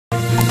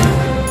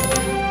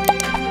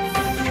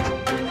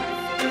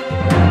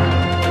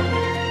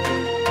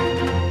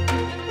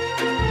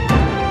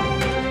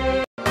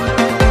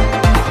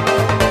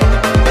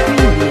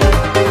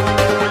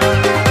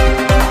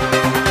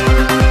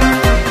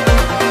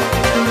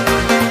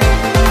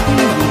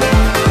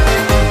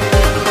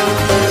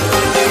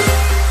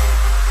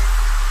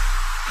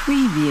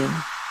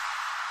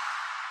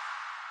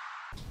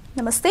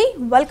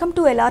Welcome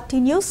to LRT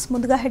News.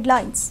 ముందుగా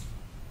headlines.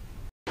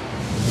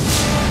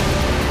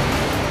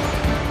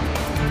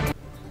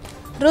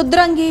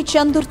 Rudrangi,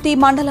 Chandurthi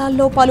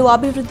మండలాల్లో పలు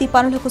అభివృద్ధి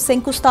పనులకు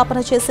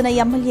శంకుస్థాపన చేసిన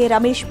ఎమ్మెల్యే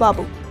రమేష్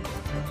బాబు.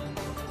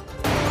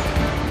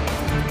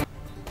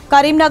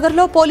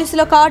 కరీంనగర్లో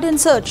పోలీసుల కార్డన్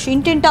సర్చ్,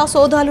 ఇంటింటా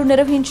సోదాలు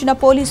నిర్వహించిన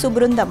పోలీసు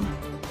బృందం.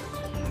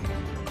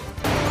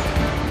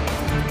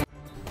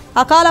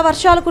 అకాల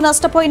వర్షాలకు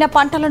నష్టపోయిన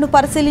పంటలను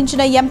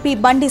పరిశీలించిన ఎంపీ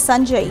బండి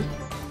సంజయ్.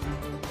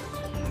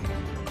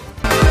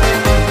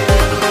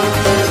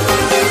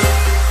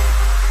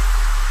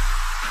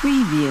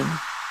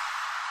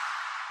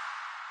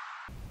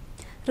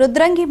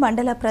 రుద్రంగి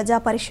మండల ప్రజా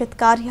పరిషత్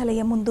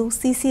కార్యాలయం ముందు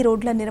సీసీ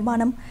రోడ్ల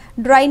నిర్మాణం,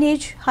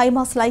 డ్రైనేజ్,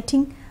 హైమాస్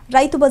లైటింగ్,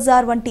 రైతు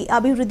బజార్ వంటి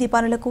అభివృద్ధి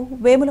పనులకు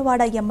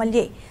Vemulawada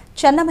MLA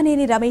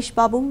Chennamaneni Ramesh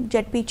Babu,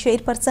 ZP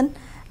chairperson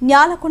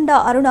Nyalakonda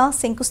అరుణ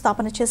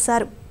శంకుస్థాపన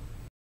చేశారు.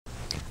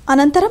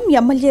 అనంతరం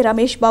ఎమ్మెల్యే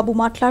రమేష్ బాబు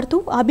మాట్లాడుతూ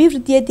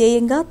అభివృద్ధి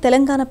ధ్యేయంగా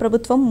తెలంగాణ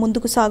ప్రభుత్వం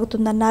ముందుకు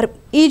సాగుతుందన్నారు.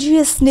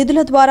 ఈజీఎస్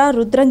నిధుల ద్వారా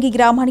రుద్రంగి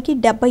గ్రామానికి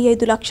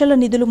 75 లక్షల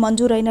నిధులు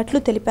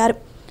మంజూరైనట్లు తెలిపారు.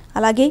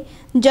 అలాగే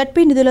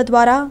జడ్పీ నిధుల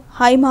ద్వారా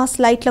హైమాస్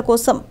లైట్ల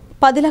కోసం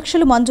 10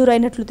 లక్షలు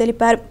మంజూరైనట్లు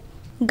తెలిపారు.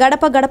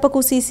 గడప గడపకు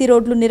సీసీ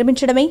రోడ్లు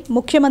నిర్మించడమే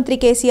ముఖ్యమంత్రి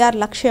కేసీఆర్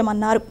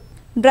లక్ష్యమన్నారు.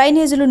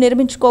 డ్రైనేజీలు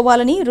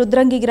నిర్మించుకోవాలని,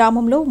 రుద్రంగి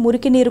గ్రామంలో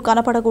మురికి నీరు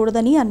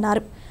కనపడకూడదని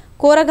అన్నారు.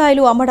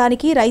 కూరగాయలు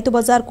అమ్మడానికి రైతు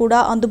బజార్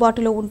కూడా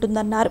అందుబాటులో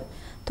ఉంటుందన్నారు.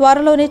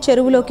 త్వరలోనే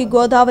చెరువులోకి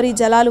గోదావరి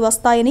జలాలు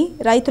వస్తాయని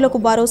రైతులకు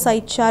భరోసా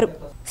ఇచ్చారు.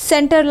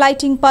 సెంటర్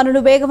లైటింగ్ పనులు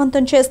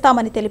వేగవంతం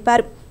చేస్తామని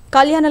తెలిపారు.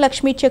 కళ్యాణ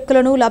లక్ష్మి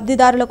చెక్కులను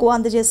లబ్ధిదారులకు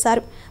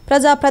అందజేశారు.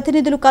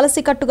 ప్రజాప్రతినిధులు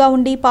కలిసికట్టుగా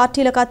ఉండి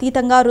పార్టీలకు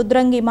అతీతంగా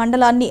రుద్రంగి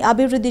మండలాన్ని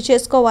అభివృద్ధి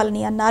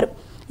చేసుకోవాలని అన్నారు.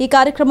 ఈ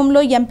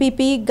కార్యక్రమంలో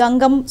ఎంపీపీ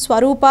గంగం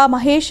స్వరూప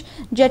మహేష్,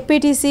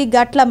 జెడ్పీటీసీ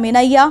గట్ల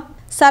మినయ్య,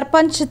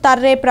 సర్పంచ్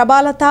తర్రే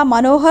ప్రభాలత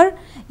మనోహర్,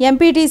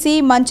 ఎంపీటీసీ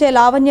మంచె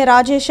లావణ్య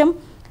రాజేశం,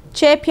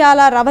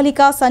 చేప్యాల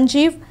రవళిక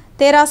సంజీవ్,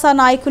 తెరాస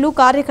నాయకులు,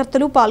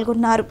 కార్యకర్తలు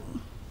పాల్గొన్నారు.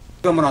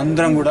 మనం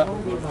అందరం కూడా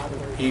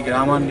ఈ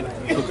గ్రామాన్ని,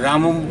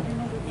 గ్రామం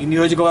ఈ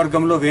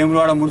నియోజకవర్గంలో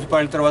వేములవాడ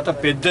మున్సిపాలిటీ తర్వాత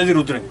పెద్దది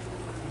రుద్రంగి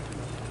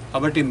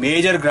కాబట్టి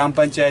మేజర్ గ్రామ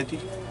పంచాయతీ.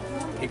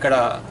 ఇక్కడ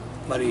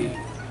మరి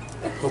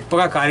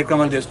గొప్పగా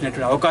కార్యక్రమాలు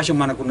చేస్తున్నటువంటి అవకాశం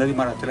మనకు ఉన్నది.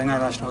 మన తెలంగాణ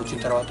రాష్ట్రం వచ్చిన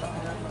తర్వాత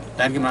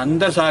దానికి మనం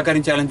అందరూ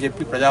సహకరించాలని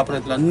చెప్పి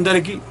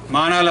ప్రజాప్రతినిధులందరికీ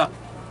మానాల,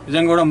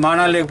 నిజంగా కూడా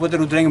మానాలు లేకపోతే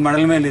రుద్రంగి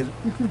మండలమే లేదు.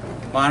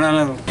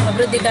 మానాలను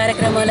అభివృద్ధి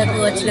కార్యక్రమాలకు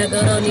వచ్చిన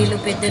గౌరవనీయులు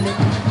పెద్దలు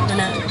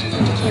మన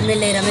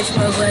ఎమ్మెల్యే రమేష్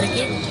బాబు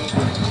గారికి,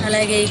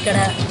 అలాగే ఇక్కడ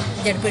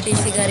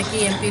జడ్పీటీసీ గారికి,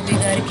 ఎంపీపీ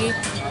గారికి,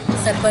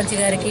 సర్పంచ్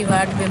గారికి,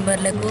 వార్డు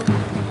మెంబర్లకు,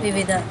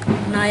 వివిధ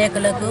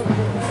నాయకులకు,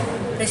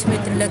 ప్రెస్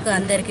మిత్రులకు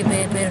అందరికీ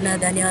పేరు పేరున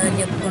ధన్యవాదాలు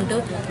చెప్పుకుంటూ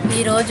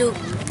ఈరోజు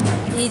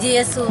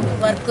ఈజీఎస్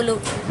వర్కులు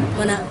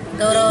మన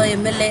గౌరవ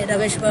ఎమ్మెల్యే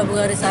రమేష్ బాబు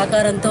గారి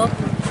సహకారంతో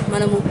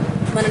మనము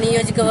మన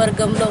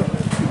నియోజకవర్గంలో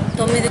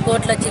 9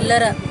 కోట్ల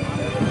చిల్లర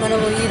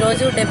మనము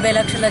ఈరోజు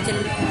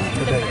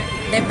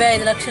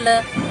 75 లక్షల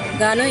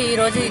గాను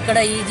ఈరోజు ఇక్కడ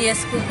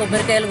ఈజీఎస్కు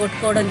కొబ్బరికాయలు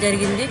కొట్టుకోవడం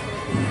జరిగింది.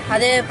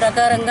 అదే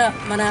ప్రకారంగా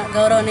మన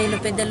గౌరవనీయులు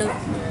పెద్దలు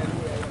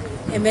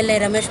ఎమ్మెల్యే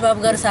రమేష్ బాబు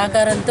గారి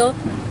సహకారంతో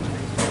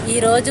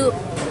ఈరోజు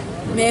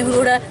మేము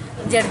కూడా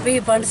జడ్పీ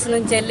ఫండ్స్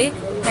నుంచి వెళ్ళి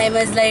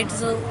హైమాస్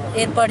లైట్స్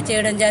ఏర్పాటు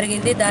చేయడం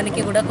జరిగింది. దానికి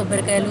కూడా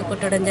కొబ్బరికాయలు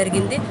కొట్టడం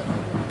జరిగింది.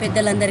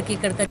 పెద్దలందరికీ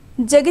ఇక్కడ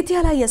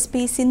జగిత్యాల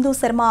ఎస్పీ సింధు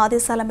శర్మ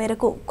ఆదేశాల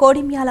మేరకు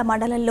కోడిమ్యాల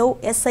మండలంలో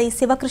ఎస్ఐ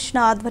శివకృష్ణ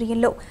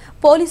ఆధ్వర్యంలో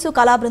పోలీసు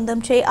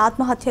కళాబృందంచే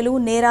ఆత్మహత్యలు,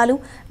 నేరాలు,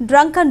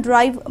 డ్రంక్ అండ్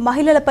డ్రైవ్,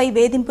 మహిళలపై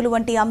వేధింపులు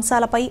వంటి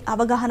అంశాలపై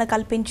అవగాహన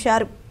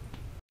కల్పించారు.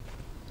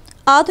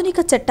 ఆధునిక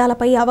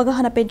చట్టాలపై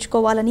అవగాహన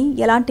పెంచుకోవాలని,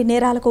 ఎలాంటి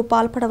నేరాలకు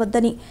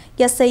పాల్పడవద్దని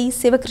ఎస్ఐ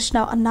శివకృష్ణ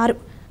అన్నారు.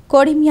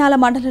 కోడిమ్యాల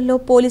మండలంలో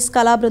పోలీస్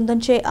కళా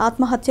బృందంచే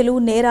ఆత్మహత్యలు,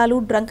 నేరాలు,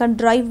 డ్రంక్ అండ్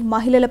డ్రైవ్,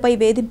 మహిళలపై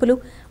వేధింపులు,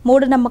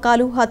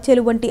 మూఢనమ్మకాలు,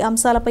 హత్యలు వంటి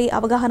అంశాలపై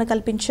అవగాహన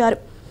కల్పించారు.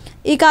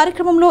 ఈ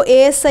కార్యక్రమంలో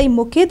ఏఎస్ఐ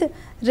ముఖిద్,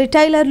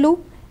 రిటైలర్లు,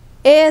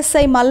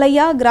 ఏఎస్ఐ మల్లయ్య,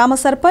 గ్రామ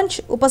సర్పంచ్,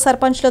 ఉప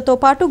సర్పంచ్లతో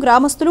పాటు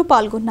గ్రామస్తులు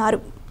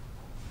పాల్గొన్నారు.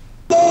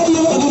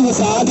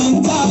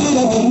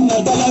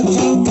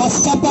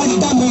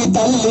 కష్టపడ్డ మీ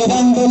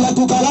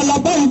తల్లిదండ్రులకు కలల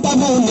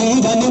పంటము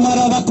నీవని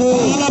మరవకు,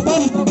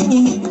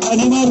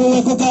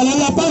 అనిమరులకు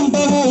కలల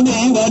పంటము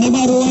నీవని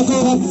మరువకు,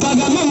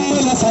 ఒక్కగా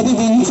మమ్ముల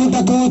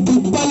చదివించుటకు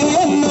తిప్పలు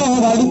ఎన్నో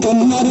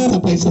పడుతున్నారు.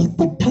 పైసలు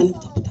పెట్టాలి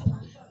తప్పుతారు.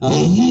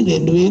 1000,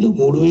 2000,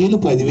 3000,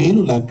 10,000,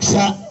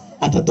 1,00,000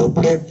 అట్లా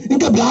తొప్పడే.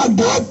 ఇంకా బ్లాక్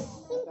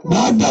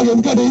డాగ్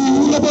ఎందుకంటే ఈ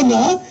ఊళ్ళో పన్నా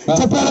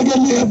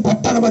చెప్పాలకెళ్ళి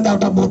పట్టణ మంది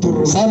అవటం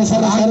పోతున్నారు.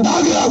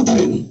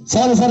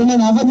 సరే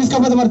నేను అవ్వ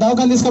తీసుకోపోతే మరి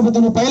దవాఖాలు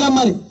తీసుకోపోతాను పైలం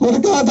మరి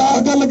కొడుక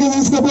దవాఖాలకి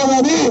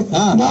తీసుకుపోదని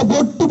నా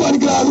బొట్టు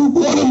పనికిరాదు,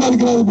 పోలం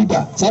పనికిరాదు బిడ్డ.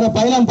 సరే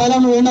పైలం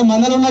నువ్వు ఏంటో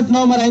మందలు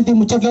ఉన్నట్టున్నావు మరి అయితే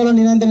ముచ్చట్లో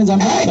నేనంతే నేను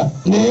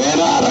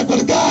రా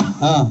కొడుక.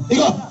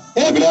 ఇగో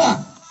ఏ బిడ్డ,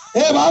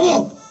 ఏ బాబు,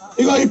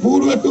 ఇగో ఈ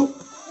పూలు పెట్టు,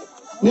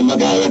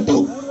 నిమ్మకాయ పెట్టు,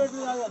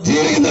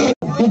 జీడిగింద పెట్టు.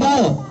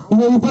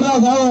 ఇగో ఇప్పుడు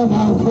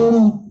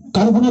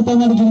కడుపు నొప్పి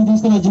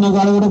తీసుకుని వచ్చిన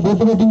వాడు కూడా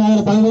బొట్టు పెట్టి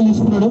ఆయన 10,000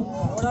 తీసుకున్నాడు.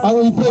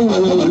 ఇప్పుడు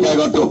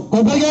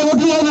కొబ్బరికాయ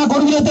కొట్టు నా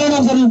కొడుకు ఎత్తాడు.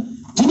 ఒకసారి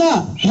చిన్న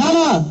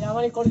రామా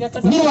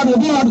వీడు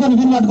పట్టుకోండి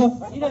వీడు పట్టుకో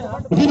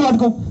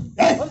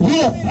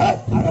వీడే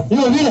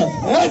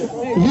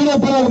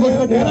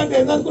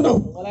అనుకున్నావు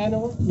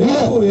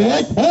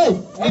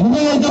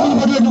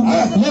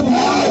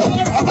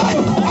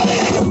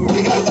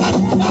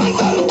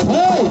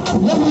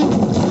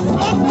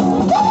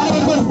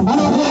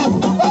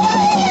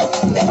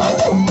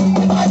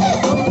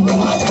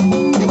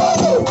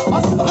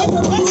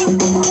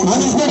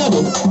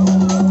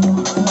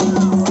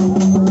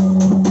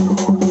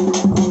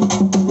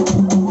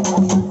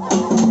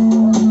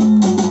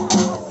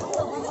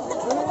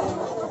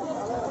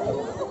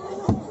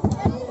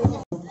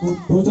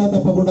తూచా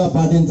తప్పకుండా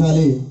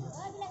పాటించాలి.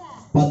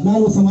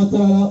 18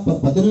 సంవత్సరాల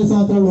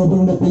లోపల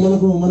ఉండే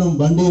పిల్లలకు మనం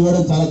బండి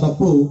ఇవ్వడం చాలా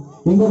తప్పు.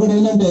 ఇంకొకటి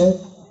ఏంటంటే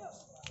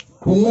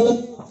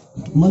పిల్లలకు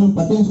మనం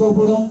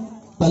పట్టించుకోకపోవడం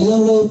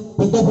తల్లిదండ్రులు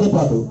పెద్ద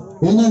పొరపాటు.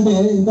 ఏంటంటే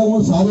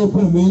ఇంతకుముందు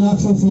సాగు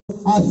మీనాక్షి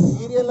ఆ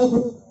సీరియళ్లకు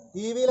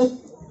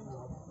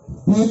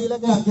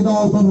టీవీలకే అంకితం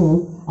అవుతున్నారు.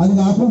 అది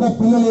కాకుండా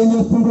పిల్లలు ఏం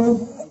చేస్తుండ్రు,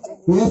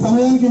 ఏ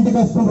సమయానికి ఇంటికి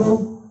వస్తుండ్రు,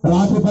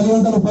 రాత్రి 10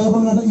 గంటలు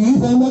 11 గంటలు ఈ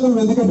టైం దాకా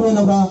నువ్వు ఎందుకు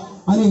ఎట్టుపోయినవరా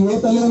అని ఏ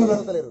తల్లిదండ్రులు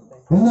అడగలేరు.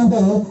 ఏంటంటే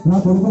నా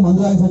కొడుకు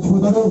మందు రాగి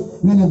చచ్చిపోతాడు,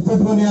 నేను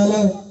ఎగ్జెట్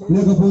కొనియాలి,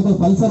 లేకపోతే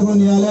పల్సర్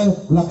కొనియాలి,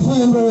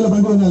 1,80,000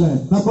 బండి కొనియాలి,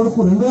 నా కొడుకు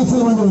 2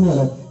 లక్షల బండి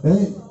కొనియాలి,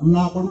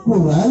 నా కొడుకు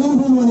రాయల్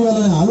ఎన్ఫీల్డ్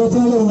కొనియాలనే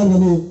ఆలోచనలో ఉన్నారు.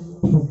 కానీ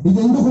ఇది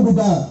ఎందుకు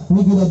బిడ్డ,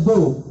 నీకు ఇది వద్దు.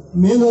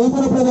 మేము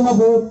చదువుకున్నప్పుడైతే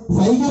మాకు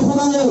సైకిల్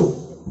కూడా లేదు,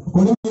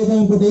 కొడుకు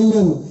ఇంకోటి ఏం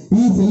లేదు.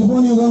 ఈ సెల్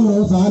ఫోన్ యుగంలో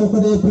సార్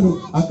ఒక్కటే చెప్పారు,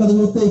 అక్కడ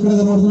చూస్తే ఇక్కడ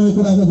కనబడుతున్నాం,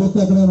 ఇక్కడ చూస్తే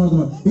అక్కడ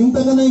కనబడుతున్నాం.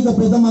 ఇంతకన్నా ఇంకా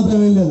పెద్ద మంత్రం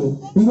ఏం లేదు.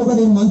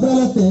 ఇంకొకటి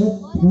మంత్రాలు వస్తే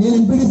నేను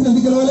ఎంపీటీసీ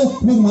ఎందుకు గెలవాలి,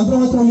 మీకు మంత్రం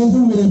వచ్చిన గెలిచి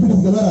మీరు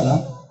ఎంపీటీసీ గెలవరాదా?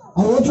 ఆ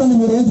ఓట్లన్నీ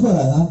మీరు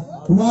వేయించుకోరాదా?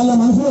 వాళ్ళ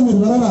మనసులో మీరు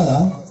గెలవరాదా?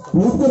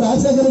 ఓట్లు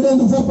రాజశేఖర రెడ్డి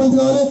ఎందుకు సర్పంచ్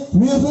కావాలి,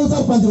 మీరు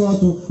సర్పంచ్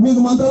కావచ్చు, మీకు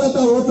మంత్రాలు వస్తే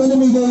ఆ ఓట్లన్నీ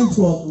మీకు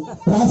వేయించుకోవచ్చు.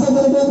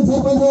 రాజశేఖర రెడ్డి ఎందుకు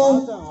సర్పంచ్ కావాలి?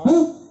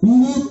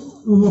 ఇది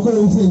ఒక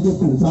విషయం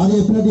చెప్పింది సార్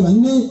చెప్పినట్టు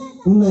ఇవన్నీ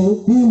ఉన్నాయి.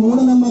 ఈ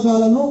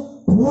మూఢనమ్మకాలను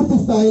పూర్తి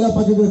స్థాయిలో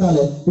పక్కకి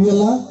పెట్టాలి.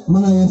 ఇవాళ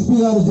మన ఎస్పీ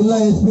గారు, జిల్లా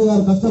ఎస్పీ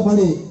గారు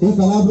కష్టపడి ఈ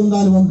కళా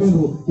బృందాన్ని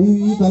పంపిండ్రు.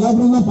 ఈ కళా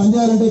బృందం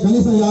పనిచేయాలంటే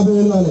కనీసం 50,000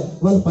 ఇవ్వాలి.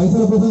 వాళ్ళు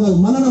పైసల కోసం కాదు,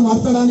 మనను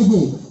మార్చడానికి,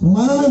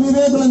 మనను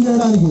వివేకులను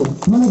చేయడానికి,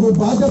 మనకు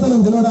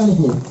బాధ్యతలను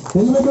తెలవడానికి.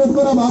 హెల్మెట్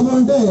పెట్టుకోరా బాబు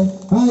అంటే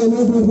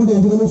హెల్మెట్ పెట్టుకుంటే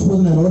ఎందుకు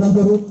చూసిపోతున్నాయి రోడ్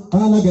అంటారు,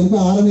 నాకు ఎంత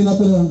ఆరని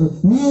నచ్చలేదు అంటారు.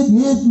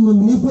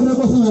 నీ పుర్రె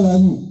కోసం కదా,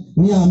 అది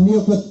నీ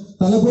యొక్క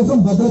తల కోసం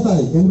భద్రత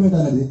హెల్మెట్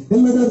అనేది.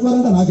 హెల్మెట్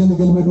పెట్టుకోవాలంటే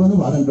నాకెందుకు హెల్మెట్ అని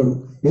వాడంటాడు.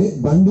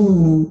 బండి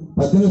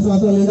 18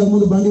 సంవత్సరాలు లేక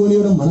ముందు బండి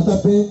కొనియడం మన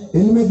తప్పే,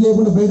 హెల్మెట్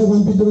లేకుండా బయటకు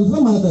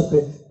పంపించడం మన తప్పే.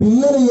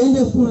 పిల్లలు ఏం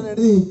చేస్తున్నారు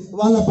అనేది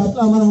వాళ్ళ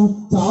పట్ల మనం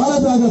చాలా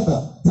జాగ్రత్త,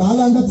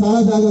 చాలా అంటే చాలా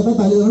జాగ్రత్త,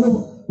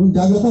 తల్లిదండ్రులు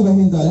జాగ్రత్త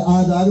వహించాలి. ఆ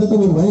జాగ్రత్త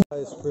మీరు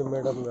ఎస్పీ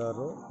మేడం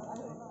గారు,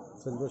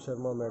 సింధు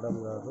శర్మ మేడం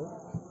గారు,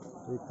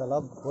 ఈ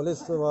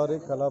పోలీసు వారి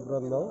కళా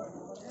బృందం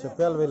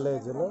చెప్పాల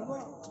విలేజ్లో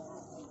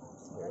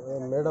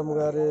మేడం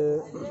గారి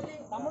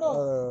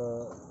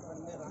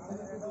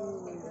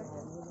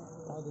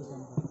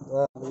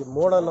ఈ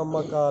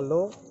మూఢనమ్మకాలు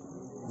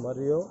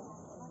మరియు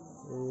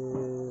ఈ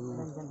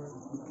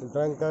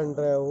డ్రంక్ అండ్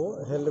డ్రైవ్,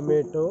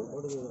 హెల్మెట్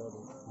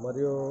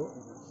మరియు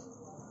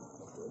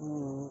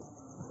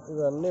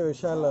ఇవన్నీ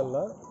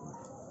విషయాలలో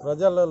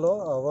ప్రజలలో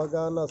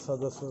అవగాహన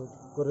సదస్సు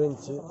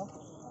గురించి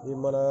ఈ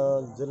మన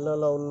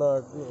జిల్లాలో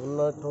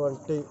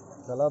ఉన్నటువంటి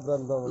కళా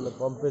బృందాలను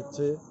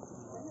పంపించి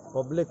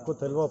పబ్లిక్కు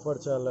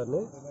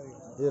తెలియపరచాలని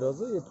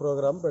ఈరోజు ఈ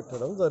ప్రోగ్రాం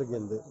పెట్టడం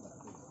జరిగింది.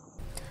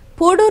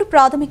 పూడూరు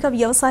ప్రాథమిక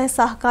వ్యవసాయ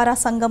సహకార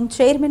సంఘం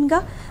చైర్మన్గా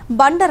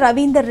బండ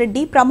రవీందర్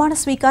రెడ్డి ప్రమాణ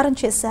స్వీకారం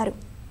చేశారు.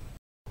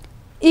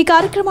 ఈ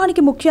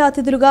కార్యక్రమానికి ముఖ్య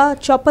అతిథులుగా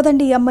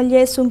చొప్పదండి ఎమ్మెల్యే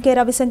సుంకే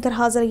రవిశంకర్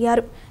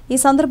హాజరయ్యారు. ఈ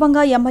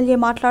సందర్భంగా ఎమ్మెల్యే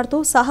మాట్లాడుతూ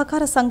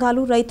సహకార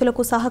సంఘాలు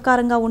రైతులకు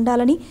సహకారంగా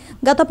ఉండాలని,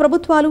 గత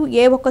ప్రభుత్వాలు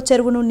ఏ ఒక్క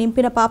చెరువును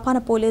నింపిన పాపాన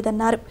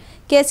పోలేదన్నారు.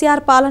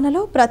 కేసీఆర్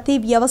పాలనలో ప్రతి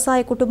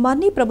వ్యవసాయ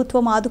కుటుంబాన్ని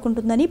ప్రభుత్వం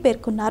ఆదుకుంటుందని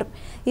పేర్కొన్నారు.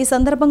 ఈ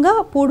సందర్భంగా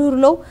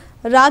పూడూరులో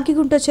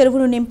రాగిగుంట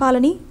చెరువును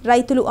నింపాలని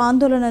రైతులు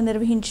ఆందోళన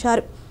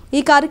నిర్వహించారు.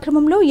 ఈ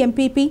కార్యక్రమంలో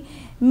ఎంపీపీ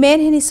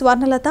మేనేని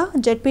స్వర్ణలత,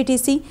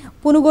 జెడ్పీటీసీ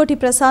పునుగోటి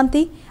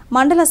ప్రశాంతి,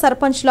 మండల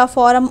సర్పంచ్ల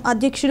ఫోరం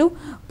అధ్యక్షులు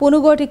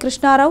పునుగోటి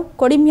కృష్ణారావు,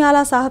 కొడిమ్యాల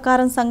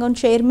సహకారం సంఘం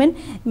చైర్మన్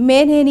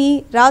మేనేని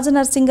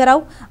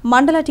రాజనరసింగరావు,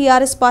 మండల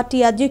టీఆర్ఎస్ పార్టీ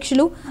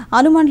అధ్యక్షులు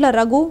అనుమండ్ల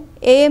రఘు,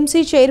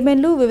 ఏఎంసీ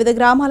చైర్మన్లు, వివిధ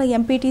గ్రామాల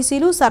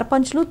ఎంపీటీసీలు,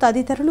 సర్పంచ్లు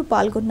తదితరులు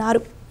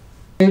పాల్గొన్నారు.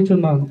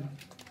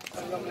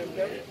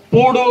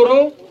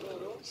 పూడూరు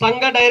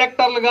సంఘ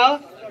డైరెక్టర్లుగా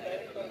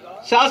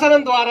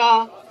శాసనం ద్వారా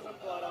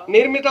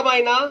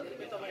నిర్మితమైన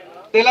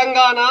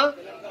తెలంగాణ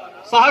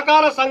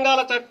సహకార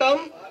సంఘాల చట్టం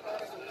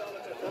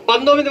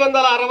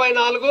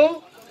 1964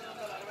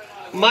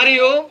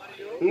 మరియు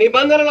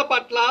నిబంధనల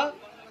పట్ల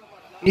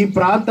ఈ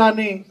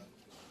ప్రాంతాన్ని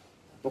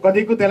ఒక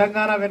దిక్కు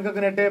తెలంగాణ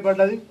వెనుకకు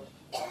నెట్టేయబడ్డది.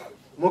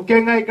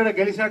 ముఖ్యంగా ఇక్కడ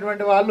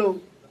గెలిచినటువంటి వాళ్ళు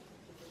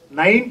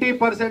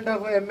 90%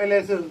 ఆఫ్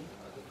ఎమ్మెల్యేస్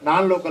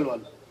నాన్ లోకల్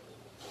వాళ్ళు,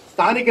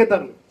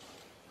 స్థానికేతరులు.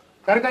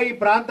 కనుక ఈ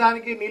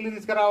ప్రాంతానికి నీళ్లు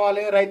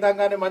తీసుకురావాలి,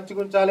 రైతాంగాన్ని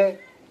మంచిగా ఉంచాలి,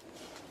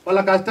 వాళ్ళ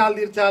కష్టాలు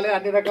తీర్చాలి,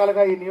 అన్ని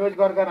రకాలుగా ఈ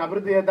నియోజకవర్గాన్ని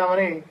అభివృద్ధి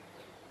చేద్దామని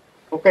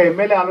ఒక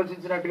ఎమ్మెల్యే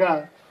ఆలోచించినట్టుగా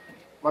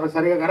మనకు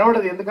సరిగా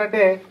కనబడదు.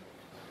 ఎందుకంటే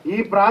ఈ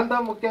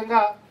ప్రాంతం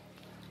ముఖ్యంగా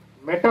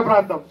మెట్ట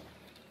ప్రాంతం.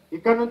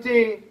 ఇక్కడ నుంచి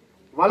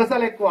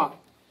వలసలు ఎక్కువ,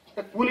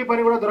 కూలి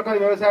పని కూడా దొరకదు,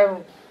 వ్యవసాయం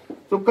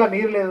చుక్క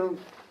నీరు లేదు.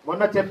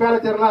 మొన్న చెప్పాల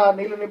చెర్ల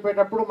నీళ్లు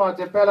నింపేటప్పుడు మా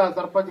చెప్పాల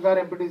సర్పంచ్ గారు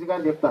ఎంపీటీసీ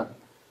గారు చెప్తారు,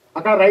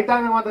 అక్కడ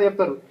రైతాంగం అంతా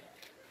చెప్తారు,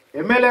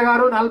 ఎమ్మెల్యే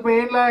గారు 40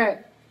 ఏళ్ళ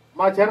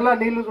మా చెర్ల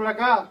నీళ్లు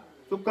చూడక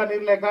చుక్క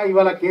నీరు లేక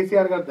ఇవాళ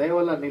కేసీఆర్ గారు దయ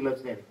వల్ల నీళ్ళు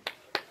వచ్చినాయి.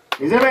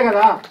 నిజమే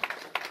కదా,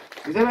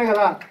 నిజమే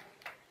కదా.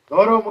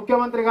 గౌరవ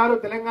ముఖ్యమంత్రి గారు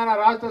తెలంగాణ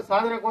రాష్ట్ర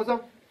సాధన కోసం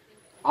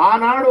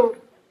ఆనాడు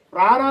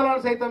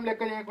ప్రాణాలను సైతం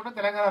లెక్క చేయకుండా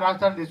తెలంగాణ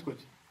రాష్ట్రాన్ని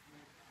తీసుకొచ్చి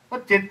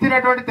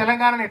చెత్తినటువంటి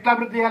తెలంగాణను ఎట్లా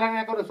అభివృద్ధి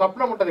చేయాలనే ఒక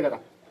స్వప్నం ఉంటుంది కదా,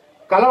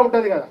 కళ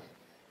ఉంటుంది కదా.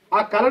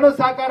 ఆ కళను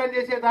సాకారం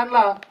చేసే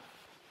దానిలో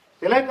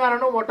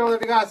తెలంగాణను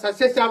మొట్టమొదటిగా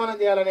సస్యశ్యామలం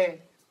చేయాలనే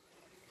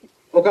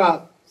ఒక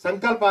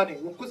సంకల్పాన్ని,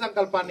 ఉక్కు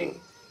సంకల్పాన్ని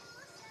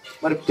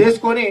మరి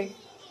చేసుకొని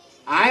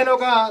ఆయన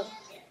ఒక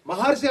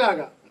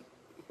మహర్షిలాగా,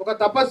 ఒక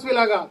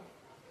తపస్విలాగా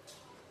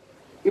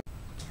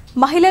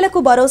మహిళలకు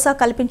భరోసా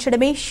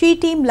కల్పించడమే షీ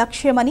టీం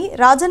లక్ష్యమని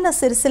రాజన్న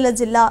సిరిసిల్ల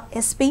జిల్లా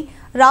ఎస్పీ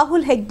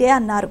రాహుల్ హెగ్డే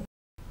అన్నారు.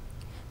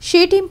 షీ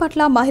టీం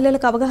పట్ల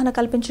మహిళలకు అవగాహన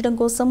కల్పించడం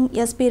కోసం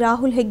ఎస్పీ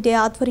రాహుల్ హెగ్డే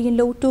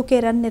ఆధ్వర్యంలో 2K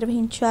రన్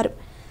నిర్వహించారు.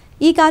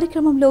 ఈ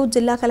కార్యక్రమంలో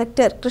జిల్లా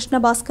కలెక్టర్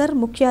కృష్ణభాస్కర్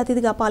ముఖ్య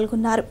అతిథిగా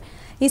పాల్గొన్నారు.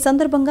 ఈ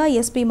సందర్భంగా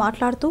ఎస్పీ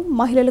మాట్లాడుతూ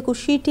మహిళలకు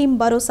షీ టీం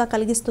భరోసా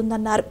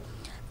కలిగిస్తుందన్నారు.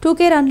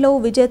 2K రన్లో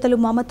విజేతలు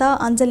మమత,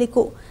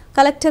 అంజలికు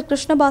కలెక్టర్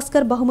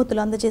కృష్ణభాస్కర్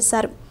బహుమతులు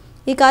అందజేశారు.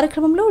 ఈ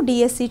కార్యక్రమంలో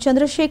DSC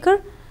Chandrasekhar,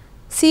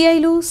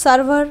 సిఐలు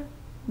server,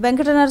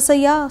 Venkata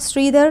Narasayya,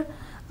 Sridhar,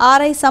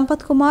 RI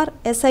Sampath Kumar,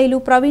 ఎస్ఐలు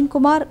ప్రవీణ్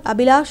కుమార్,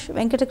 అభిలాష్,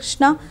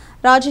 వెంకటకృష్ణ,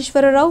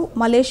 రాజేశ్వరరావు,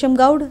 మలేశం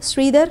గౌడ్,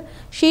 శ్రీధర్,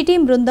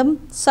 షీటీం బృందం,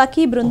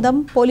 సఖీ బృందం,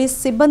 పోలీస్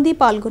సిబ్బంది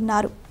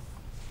పాల్గొన్నారు.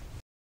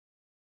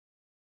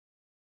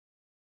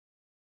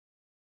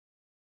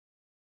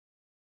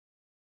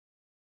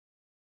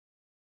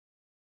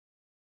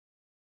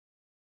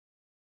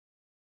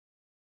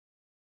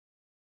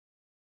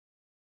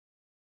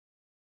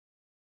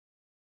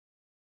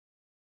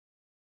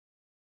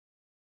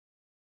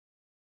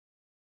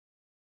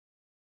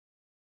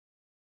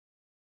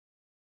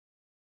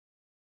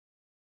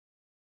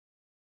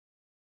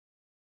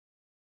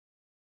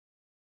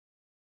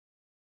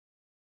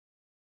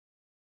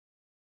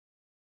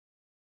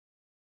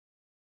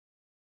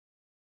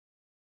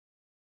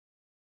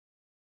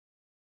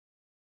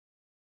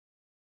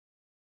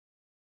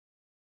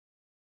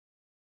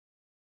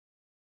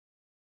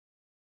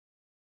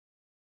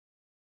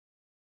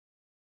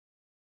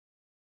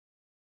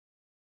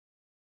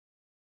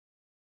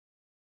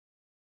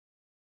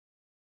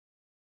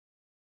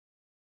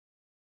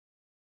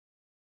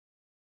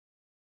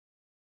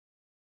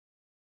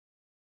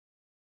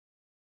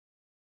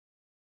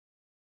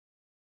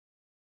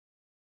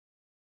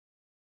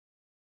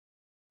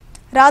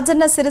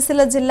 రాజన్న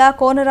సిరిసిల్ల జిల్లా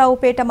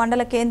కోనరావుపేట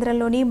మండల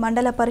కేంద్రంలోని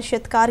మండల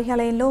పరిషత్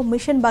కార్యాలయంలో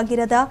మిషన్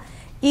భగీరథ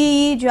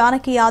ఈఈ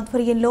జానకి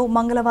ఆధ్వర్యంలో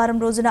మంగళవారం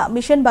రోజున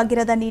మిషన్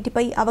భగీరథ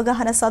నీటిపై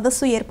అవగాహన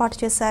సదస్సు ఏర్పాటు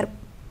చేశారు.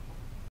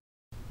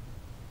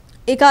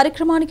 ఈ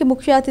కార్యక్రమానికి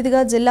ముఖ్య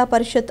అతిథిగా జిల్లా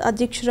పరిషత్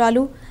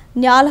అధ్యక్షురాలు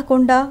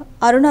న్యాలకొండ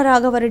అరుణ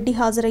రాఘవరెడ్డి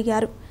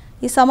హాజరయ్యారు.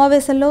 ఈ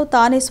సమావేశంలో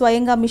తానే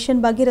స్వయంగా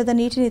మిషన్ భగీరథ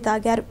నీటిని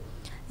తాగారు.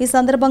 ఈ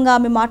సందర్భంగా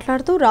ఆమె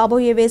మాట్లాడుతూ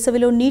రాబోయే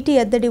వేసవిలో నీటి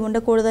ఎద్దడి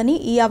ఉండకూడదని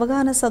ఈ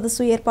అవగాహన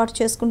సదస్సు ఏర్పాటు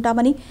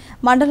చేసుకుంటామని,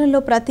 మండలంలో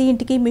ప్రతి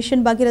ఇంటికి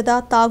మిషన్ భగీరథ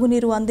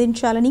తాగునీరు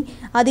అందించాలని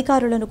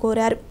అధికారులను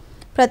కోరారు.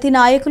 ప్రతి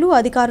నాయకులు,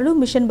 అధికారులు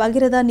మిషన్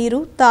భగీరథ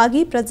నీరు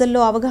తాగి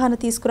ప్రజల్లో అవగాహన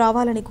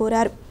తీసుకురావాలని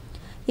కోరారు.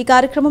 ఈ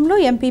కార్యక్రమంలో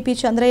MPP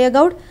Chandraiah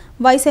Goud,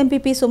 vice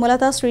MPP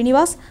Sumalatha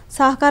Srinivas,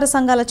 సహకార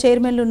సంఘాల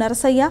చైర్మన్లు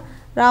Narasayya,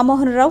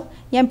 Rammohan Rao,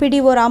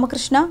 MPDO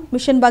Ramakrishna,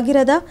 machine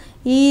Bhagiratha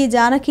EE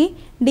Janaki,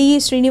 DE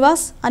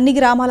Srinivas, అన్ని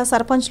గ్రామాల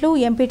సర్పంచ్లు,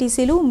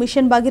 ఎంపీటీసీలు,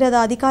 మిషన్ భగీరథ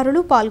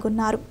అధికారులు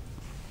పాల్గొన్నారు.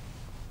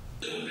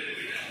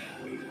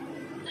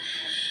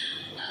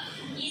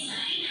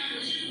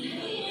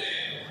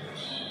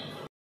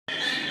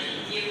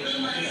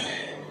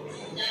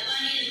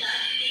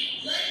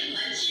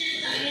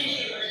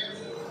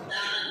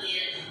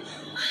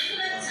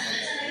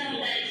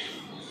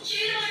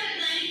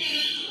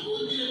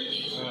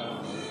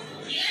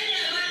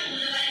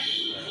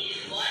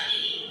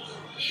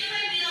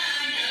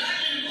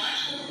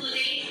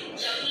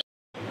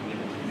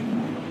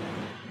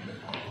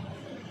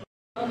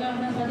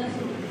 అవగాహన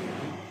సదస్సు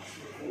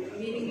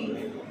దీనికి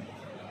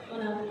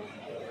మన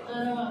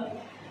గౌరవ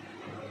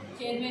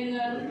చైర్మన్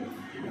గారు,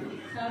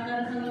 సహకార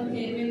సంఘం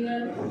చైర్మన్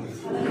గారు,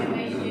 అలాగే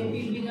వైస్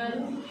ఎంపీపీ గారు,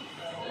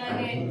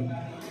 అలాగే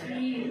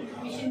ఈ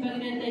మిషన్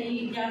భగీరథ ఈ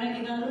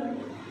జానకి గారు,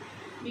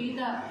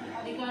 మిగతా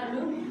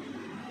అధికారులు,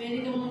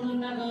 వేదిక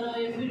ముందున్న గౌరవ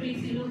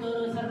ఎంపీటీసీలు,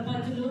 గౌరవ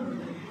సర్పంచులు,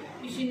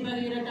 మిషన్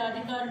భగీరథ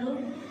అధికారులు,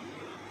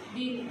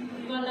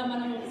 ఇవాళ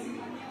మనం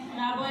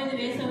రాబోయేది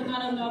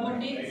వేసవికాలం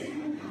కాబట్టి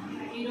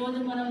ఈరోజు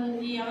మనం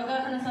ఈ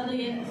అవగాహన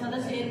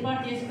సదస్సు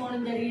ఏర్పాటు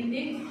చేసుకోవడం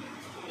జరిగింది.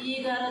 ఈ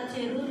గారు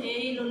వచ్చారు,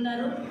 ఏఈలు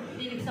ఉన్నారు.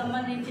 దీనికి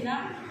సంబంధించిన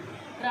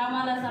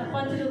గ్రామాల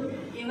సర్పంచులు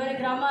ఎవరి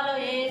గ్రామాల్లో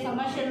ఏ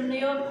సమస్యలు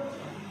ఉన్నాయో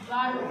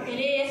వారు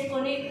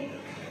తెలియజేసుకొని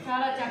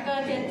చాలా చక్కగా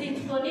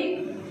చర్చించుకొని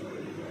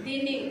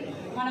దీన్ని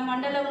మన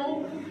మండలము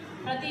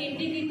ప్రతి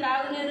ఇంటికి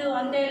త్రాగునీరు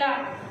అందేలా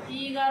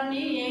ఈ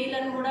గారిని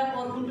ఏఈలను కూడా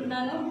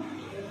కోరుకుంటున్నాను.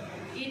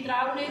 ఈ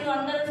త్రాగునీరు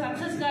అందరూ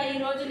సక్సెస్గా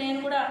ఈరోజు నేను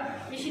కూడా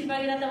మిషన్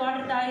భగీరథ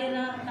వాటర్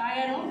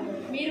తాగాను.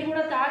 మీరు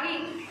కూడా తాగి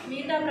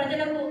మిగతా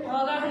ప్రజలకు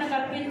అవగాహన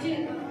కల్పించి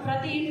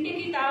ప్రతి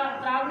ఇంటికి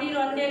త్రాగునీరు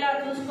అందేలా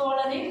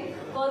చూసుకోవాలని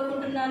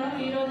కోరుకుంటున్నాను.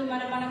 ఈరోజు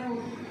మనకు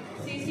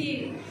సీసీ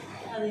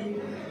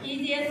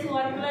ఈజీఎస్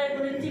వర్క్ల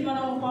గురించి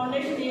మనం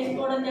ఫౌండేషన్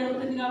చేసుకోవడం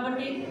జరుగుతుంది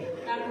కాబట్టి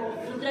నాకు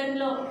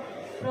రుద్రంలో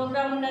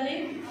ప్రోగ్రామ్ ఉన్నది,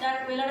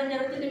 దానికి వెళ్ళడం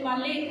జరుగుతుంది.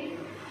 మళ్ళీ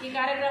ఈ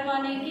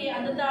కార్యక్రమానికి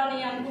అందుతా అని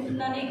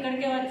అనుకుంటున్నాను.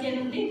 ఇక్కడికే వచ్చేది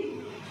ఉంది.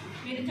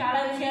 మీరు చాలా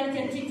విషయాలు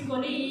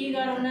చర్చించుకొని ఈ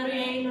గారు ఉన్నారు,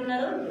 ఏఈలు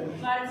ఉన్నారు,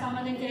 వారికి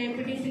సంబంధించిన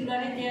ఎంపీటీసీలు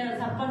కానీ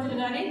సర్పంచులు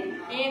కానీ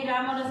ఏ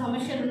గ్రామంలో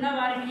సమస్యలు ఉన్నా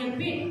వారికి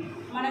చెప్పి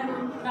మనకు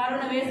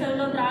రానున్న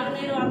వేసవిలో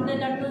త్రాగునీరు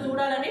అందేటట్టు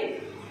చూడాలని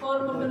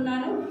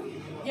కోరుకుంటున్నాను.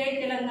 జై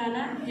తెలంగాణ,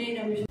 జై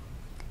రమేష్.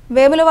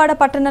 వేములవాడ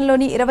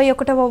పట్టణంలోని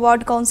 21వ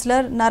వార్డు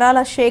కౌన్సిలర్ నరాల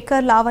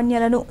శేఖర్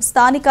లావణ్యలను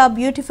స్థానిక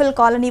బ్యూటిఫుల్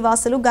కాలనీ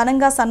వాసులు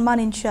ఘనంగా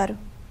సన్మానించారు.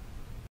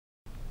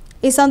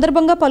 ఈ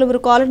సందర్భంగా పలువురు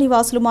కాలనీ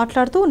వాసులు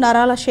మాట్లాడుతూ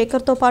నరాల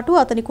శేఖర్తో పాటు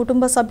అతని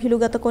కుటుంబ సభ్యులు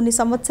గత కొన్ని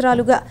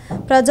సంవత్సరాలుగా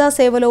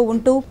ప్రజాసేవలో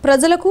ఉంటూ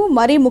ప్రజలకు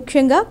మరీ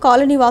ముఖ్యంగా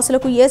కాలనీ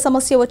వాసులకు ఏ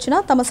సమస్య వచ్చినా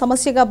తమ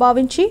సమస్యగా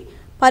భావించి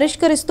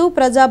పరిష్కరిస్తూ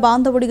ప్రజా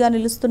బాంధవుడిగా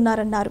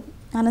నిలుస్తున్నారన్నారు.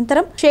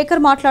 అనంతరం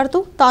శేఖర్ మాట్లాడుతూ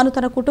తాను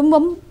తన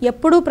కుటుంబం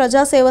ఎప్పుడూ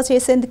ప్రజాసేవ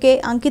చేసేందుకే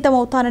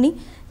అంకితమవుతానని,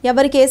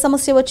 ఎవరికి ఏ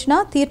సమస్య వచ్చినా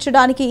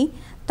తీర్చడానికి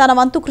తన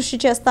వంతు కృషి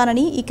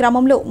చేస్తానని, ఈ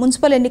క్రమంలో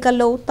మున్సిపల్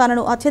ఎన్నికల్లో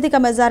తనను అత్యధిక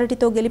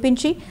మెజారిటీతో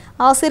గెలిపించి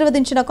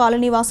ఆశీర్వదించిన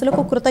కాలనీ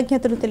వాసులకు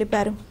కృతజ్ఞతలు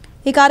తెలిపారు.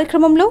 ఈ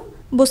కార్యక్రమంలో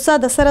బుస్సా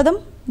దశరథం,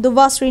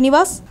 దువ్వా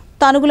శ్రీనివాస్,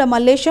 తనుగుల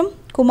మల్లేశం,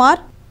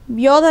 కుమార్,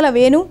 వ్యోధల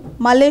వేణు,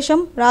 మల్లేశం,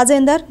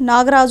 రాజేందర్,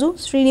 నాగరాజు,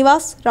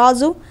 శ్రీనివాస్,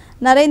 రాజు,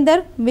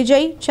 నరేందర్,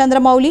 విజయ్,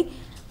 చంద్రమౌళి,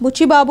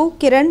 బుచ్చిబాబు,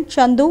 కిరణ్,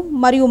 చందు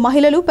మరియు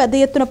మహిళలు పెద్ద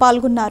ఎత్తున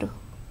పాల్గొన్నారు.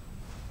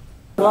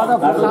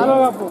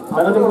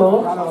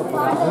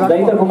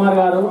 కుమార్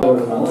గారు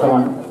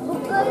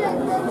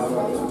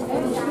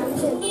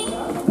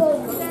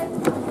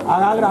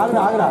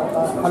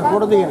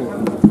ఫోటో దిగాలి.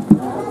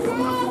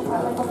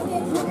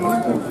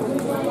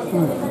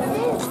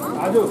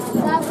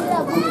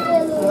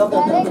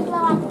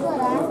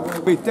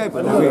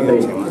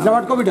 ఇట్లా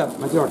పట్టుకో బిడ్డ,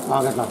 మంచిగా పట్టుకో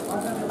అట్లా.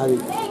 అది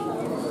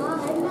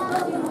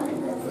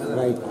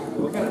రైట్.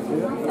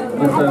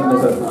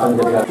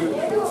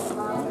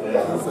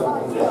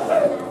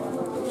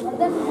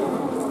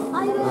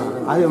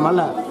 అది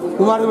మళ్ళా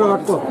కుమార్ కూడా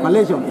పట్టుకో,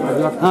 మల్లేశం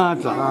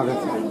అట్లా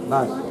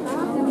బాస్.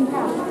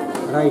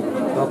 Right,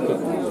 okay.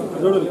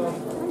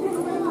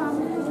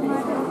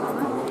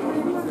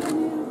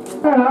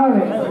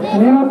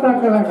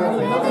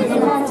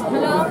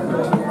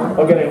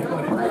 ఓకే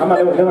అమ్మ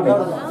లేవండి.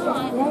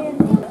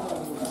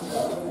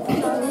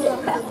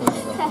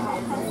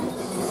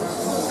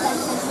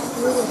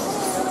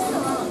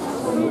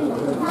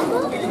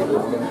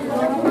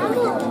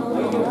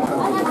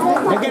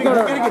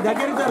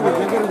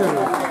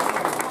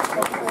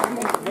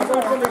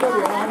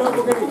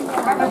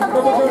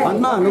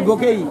 పద్మా నువ్వు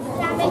బొకే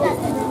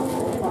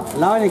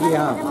లావణ్యకి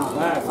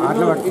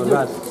అట్లా పట్టుకో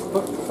boss.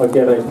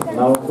 Okay right,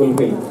 now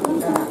fulfil.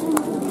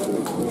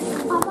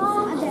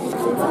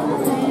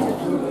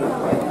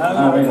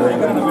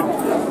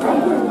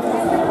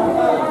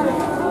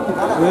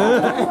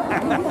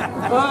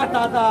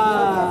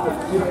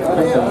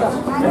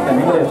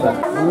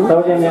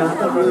 సౌజన్య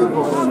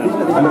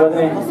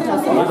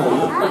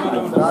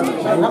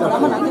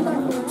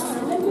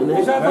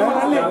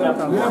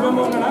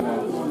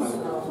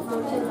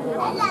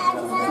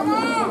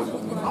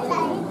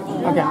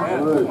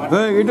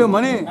ఇటు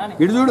మనీ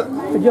ఇటు చూడు,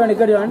 చూడండి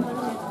ఇక్కడ చూడండి.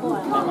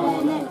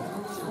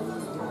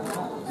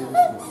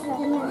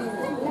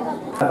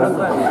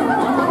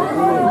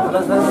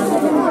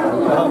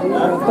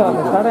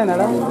 సరేనా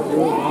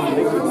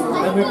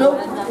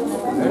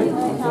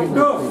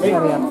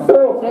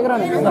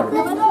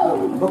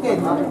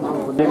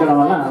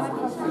వల్ల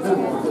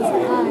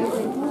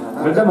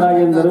వెంకట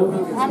రాజేందరు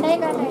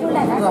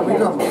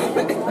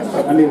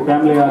అండ్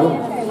ఫ్యామిలీ గారు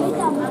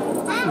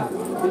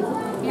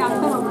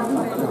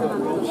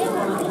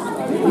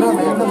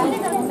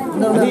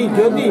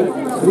జ్యోతి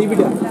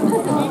రీబిట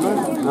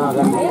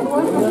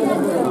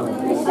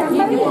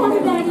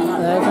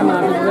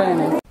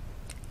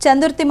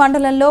చందుర్తి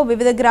మండలంలో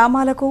వివిధ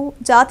గ్రామాలకు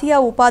జాతీయ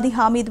ఉపాధి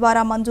హామీ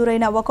ద్వారా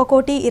మంజూరైన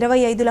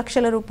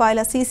 1,25,00,000 రూపాయల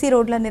సీసీ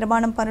రోడ్ల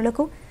నిర్మాణం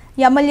పనులకు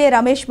ఎమ్మెల్యే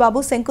రమేష్ బాబు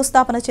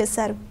శంకుస్థాపన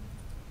చేశారు.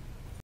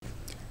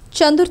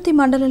 చందుర్తి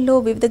మండలంలో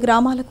వివిధ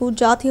గ్రామాలకు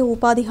జాతీయ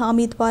ఉపాధి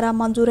హామీ ద్వారా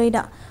మంజూరైన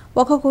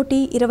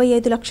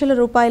 1,25,00,000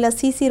 రూపాయల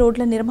సీసీ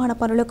రోడ్ల నిర్మాణ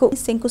పనులకు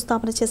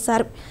శంకుస్థాపన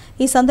చేశారు.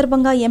 ఈ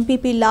సందర్భంగా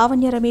ఎంపీపీ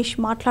లావణ్య రమేష్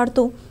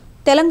మాట్లాడుతూ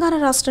తెలంగాణ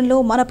రాష్ట్రంలో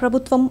మన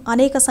ప్రభుత్వం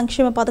అనేక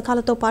సంక్షేమ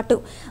పథకాలతో పాటు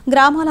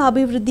గ్రామాల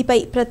అభివృద్ధిపై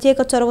ప్రత్యేక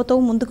చొరవతో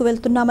ముందుకు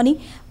వెళ్తున్నామని,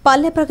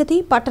 పల్లె ప్రగతి,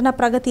 పట్టణ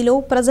ప్రగతిలో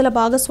ప్రజల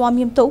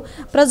భాగస్వామ్యంతో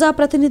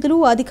ప్రజాప్రతినిధులు,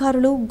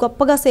 అధికారులు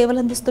గొప్పగా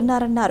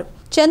సేవలందిస్తున్నారన్నారు.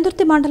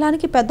 చందుర్తి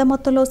మండలానికి పెద్ద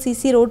మొత్తంలో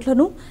సీసీ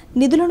రోడ్లను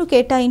నిధులను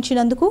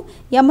కేటాయించినందుకు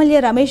ఎమ్మెల్యే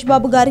రమేష్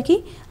బాబు గారికి,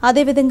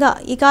 అదేవిధంగా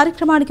ఈ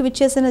కార్యక్రమానికి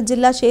విచ్చేసిన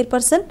జిల్లా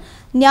చైర్పర్సన్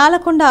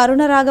న్యాలకొండ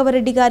అరుణ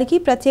రాఘవరెడ్డి గారికి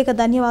ప్రత్యేక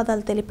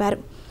ధన్యవాదాలు తెలిపారు.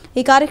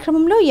 ఈ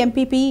కార్యక్రమంలో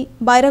MPP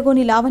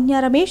Bairagoni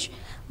Lavanya Ramesh,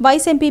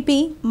 vice MPP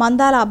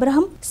Mandala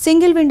Abraham,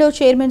 single window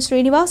chairman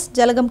Srinivas,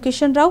 Jalagam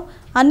Kishan Rao,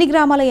 అన్ని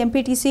గ్రామాల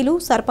ఎంపీటీసీలు,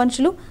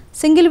 సర్పంచులు,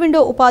 సింగిల్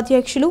విండో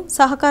ఉపాధ్యక్షులు,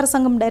 సహకార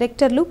సంఘం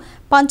డైరెక్టర్లు,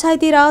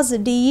 Panchayati Raj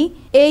DE,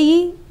 AE,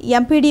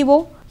 MPDO,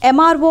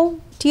 MRO,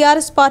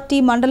 TRS party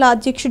మండల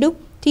అధ్యక్షుడు,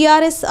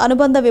 టీఆర్ఎస్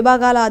అనుబంధ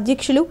విభాగాల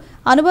అధ్యక్షులు,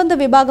 అనుబంధ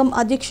విభాగం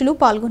అధ్యక్షులు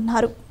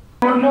పాల్గొన్నారు.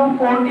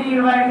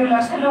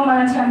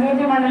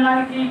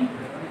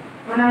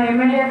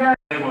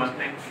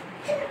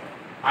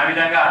 ఆ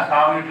విధంగా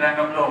సాగునీటి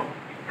రంగంలో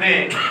ఇప్పుడే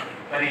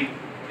మరి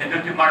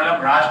చతుర్థి మండలం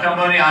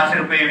రాష్ట్రంలోనే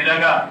ఆశ్చర్యపోయే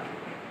విధంగా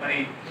మరి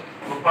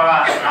గొప్పగా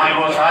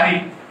 4వసారి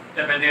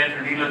పెద్ద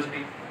ఎత్తున నీళ్ళు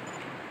వచ్చినాయి.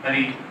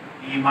 మరి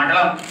ఈ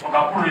మండలం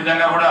ఒకప్పుడు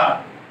నిజంగా కూడా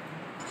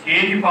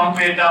చేతి పంపు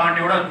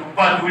వేద్దామంటే కూడా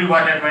దుబ్బా దూలి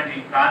పడేటువంటి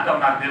ప్రాంతం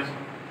నాకు తెలుసు.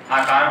 ఆ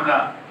కాలంలో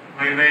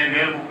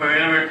 20,000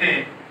 30,000 పెడితే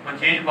ఒక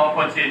చేతి పంపు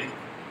వచ్చేది.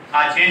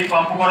 ఆ చేతి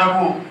పంపు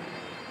కొరకు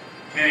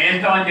మేము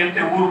వేస్తామని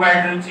చెప్తే ఊరు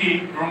బయట నుంచి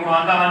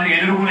 200-300 మంది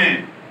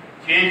ఎదుర్కొనేది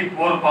చేతి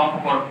పోరు పంపు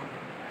కొరకు.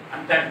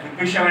 అంత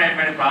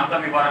దుర్భిక్షమైనటువంటి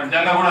ప్రాంతం ఇవాళ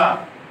నిజంగా కూడా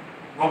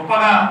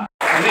గొప్పగా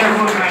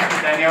హృదయపూర్వకమైన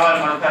ధన్యవాదాలు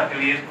మరొకసారి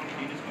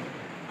తెలియజేసుకుంటూ,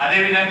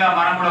 అదేవిధంగా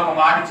మనం కూడా ఒక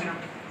మాట ఇచ్చినాం.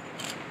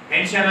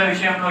 పెన్షన్ల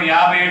విషయంలో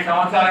 57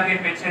 సంవత్సరాలకే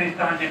పెన్షన్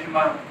ఇస్తామని చెప్పి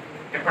మనం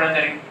చెప్పడం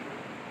జరిగింది.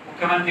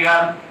 ముఖ్యమంత్రి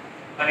గారు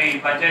మరి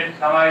బడ్జెట్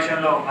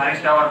సమావేశంలో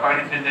హరీష్ రావు గారు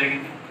ప్రకటించడం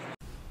జరిగింది.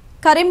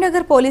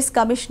 కరీంనగర్ పోలీస్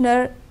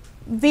కమిషనర్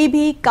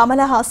విబి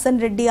కమల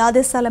హాసన్ రెడ్డి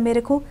ఆదేశాల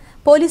మేరకు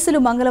పోలీసులు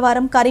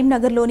మంగళవారం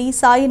కరీంనగర్లోని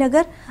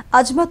సాయినగర్,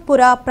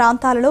 అజ్మత్పుర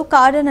ప్రాంతాలలో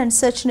కార్డన్ అండ్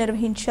సెర్చ్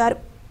నిర్వహించారు.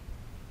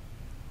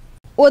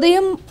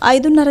 ఉదయం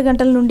 5:30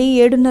 గంటల నుండి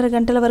 7:30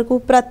 గంటల వరకు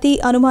ప్రతి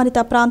అనుమానిత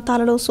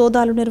ప్రాంతాలలో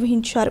సోదాలు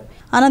నిర్వహించారు.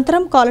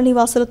 అనంతరం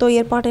కాలనీవాసులతో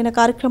ఏర్పాటైన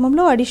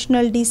కార్యక్రమంలో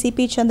అడిషనల్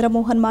డీసీపీ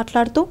చంద్రమోహన్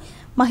మాట్లాడుతూ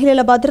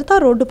మహిళల భద్రత,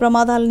 రోడ్డు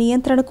ప్రమాదాల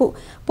నియంత్రణకు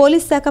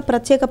పోలీస్ శాఖ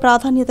ప్రత్యేక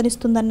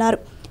ప్రాధాన్యతనిస్తుందన్నారు.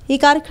 ఈ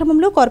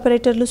కార్యక్రమంలో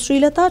కార్పొరేటర్లు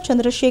శ్రీలత,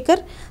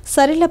 చంద్రశేఖర్,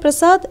 సరిళ్ల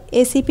ప్రసాద్,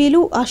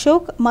 ఏసీపీలు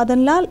అశోక్,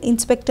 మదన్ లాల్,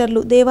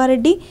 ఇన్స్పెక్టర్లు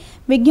దేవారెడ్డి,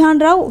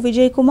 విజ్ఞాన్ రావు,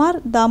 విజయ్ కుమార్,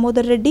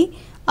 దామోదర్ రెడ్డి,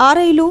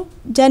 ఆర్ఐలు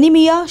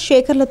జనిమియా,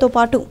 శేఖర్లతో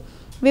పాటు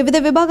వివిధ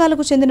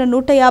విభాగాలకు చెందిన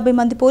 150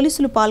 మంది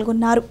పోలీసులు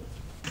పాల్గొన్నారు.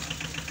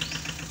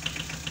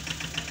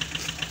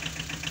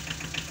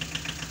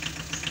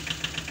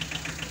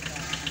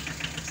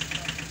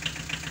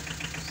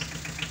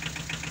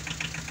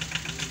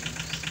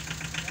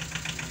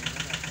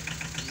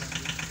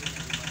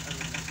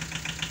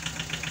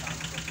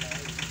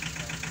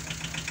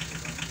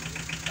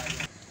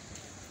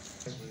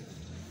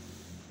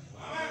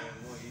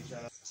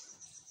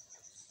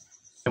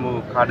 మేము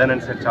కార్డన్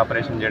అండ్ సెర్చ్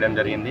ఆపరేషన్ చేయడం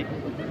జరిగింది.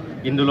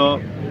 ఇందులో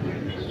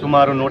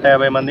సుమారు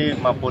 150 మంది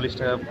మా పోలీస్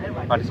స్టాఫ్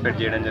పార్టిసిపేట్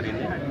చేయడం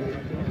జరిగింది.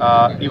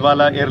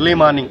 ఇవాళ ఎర్లీ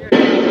మార్నింగ్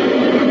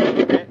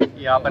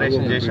ఈ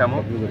ఆపరేషన్ చేశాము.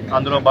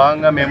 అందులో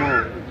భాగంగా మేము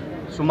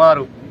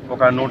సుమారు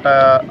ఒక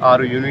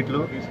 106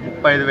 యూనిట్లు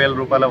 35,000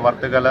 రూపాయల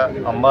వర్త్ గల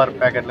అంబార్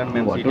ప్యాకెట్లను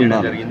మేము సీజ్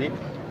చేయడం జరిగింది.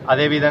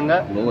 అదేవిధంగా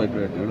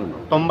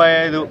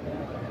 95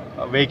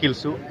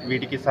 వెహికల్స్,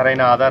 వీటికి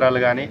సరైన ఆధారాలు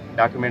కానీ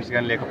డాక్యుమెంట్స్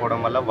కానీ లేకపోవడం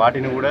వల్ల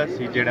వాటిని కూడా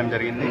సీజ్ చేయడం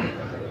జరిగింది.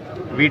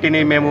 వీటిని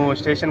మేము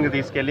స్టేషన్కి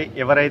తీసుకెళ్ళి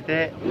ఎవరైతే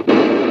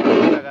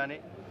కానీ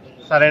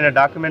సరైన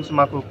డాక్యుమెంట్స్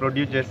మాకు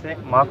ప్రొడ్యూస్ చేస్తే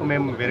మాకు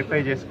మేము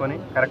వెరిఫై చేసుకొని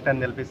కరెక్ట్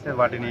అని తెలిపిస్తే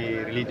వాటిని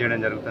రిలీజ్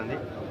చేయడం జరుగుతుంది.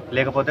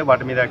 లేకపోతే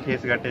వాటి మీద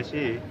కేసు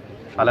కట్టేసి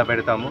అలా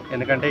పెడతాము.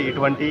 ఎందుకంటే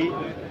ఇటువంటి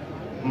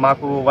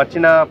మాకు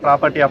వచ్చిన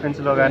ప్రాపర్టీ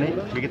అఫెన్స్లో కానీ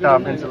మిగతా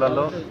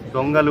అఫెన్స్లలో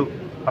దొంగలు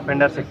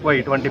అఫెండర్స్ ఎక్కువ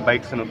ఇటువంటి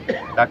బైక్స్ను,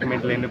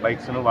 డాక్యుమెంట్ లేని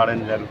బైక్స్ను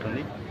వాడడం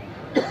జరుగుతుంది.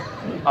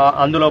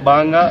 అందులో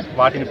భాగంగా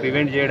వాటిని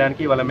ప్రివెంట్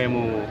చేయడానికి ఇవాళ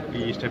మేము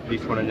ఈ స్టెప్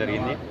తీసుకోవడం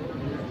జరిగింది.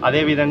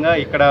 అదేవిధంగా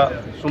ఇక్కడ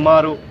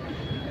సుమారు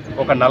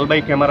ఒక 40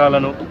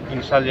 కెమెరాలను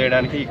ఇన్స్టాల్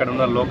చేయడానికి ఇక్కడ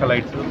ఉన్న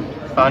లోకలైట్స్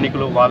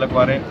స్థానికులు వాళ్ళకు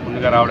వారే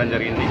ముందుగా రావడం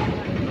జరిగింది.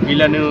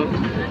 వీళ్ళను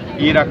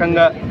ఈ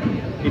రకంగా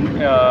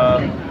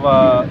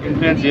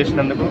ఇన్ఫ్లుయెన్స్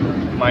చేసినందుకు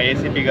మా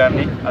ఏసీపీ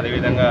గారిని,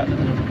 అదేవిధంగా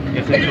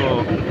ఎస్హెచ్ఓ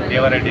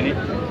దేవారెడ్డిని,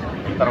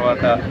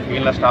 తర్వాత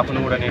మిగిలిన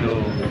స్టాఫ్ను కూడా నేను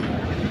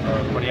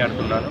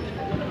కొనియాడుతున్నాను.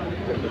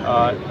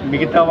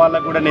 మిగతా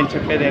వాళ్ళకు కూడా నేను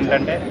చెప్పేది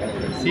ఏంటంటే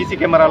సీసీ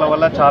కెమెరాల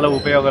వల్ల చాలా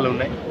ఉపయోగాలు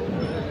ఉన్నాయి.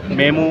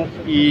 మేము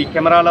ఈ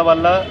కెమెరాల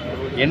వల్ల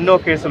ఎన్నో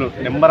కేసులు,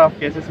 నెంబర్ ఆఫ్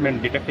కేసెస్ మేము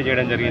డిటెక్ట్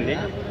చేయడం జరిగింది.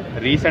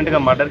 రీసెంట్గా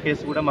మర్డర్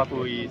కేసు కూడా మాకు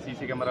ఈ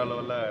సీసీ కెమెరాల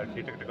వల్ల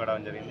డిటెక్ట్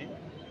కావడం జరిగింది.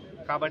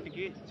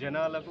 కాబట్టి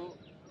జనాలకు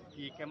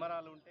ఈ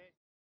కెమెరాలు ఉంటే.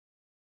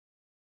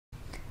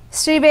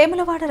 శ్రీ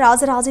వేములవాడ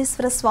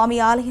రాజరాజేశ్వర స్వామి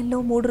ఆలయంలో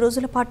 3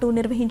 రోజుల పాటు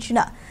నిర్వహించిన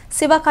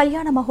శివ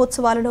కళ్యాణ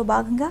మహోత్సవాలలో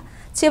భాగంగా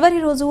చివరి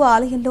రోజు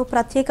ఆలయంలో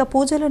ప్రత్యేక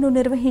పూజలను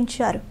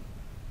నిర్వహించారు.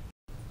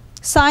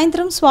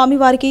 సాయంత్రం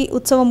స్వామివారికి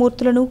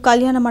ఉత్సవమూర్తులను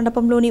కళ్యాణ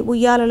మండపంలోని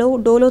ఉయ్యాలలో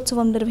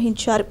డోలోత్సవం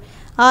నిర్వహించారు.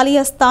 ఆలయ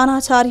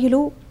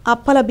స్థానాచార్యులు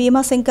అప్పల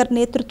భీమాశంకర్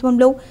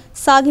నేతృత్వంలో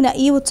సాగిన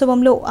ఈ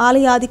ఉత్సవంలో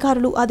ఆలయ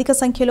అధికారులు అధిక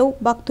సంఖ్యలో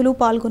భక్తులు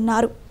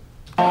పాల్గొన్నారు.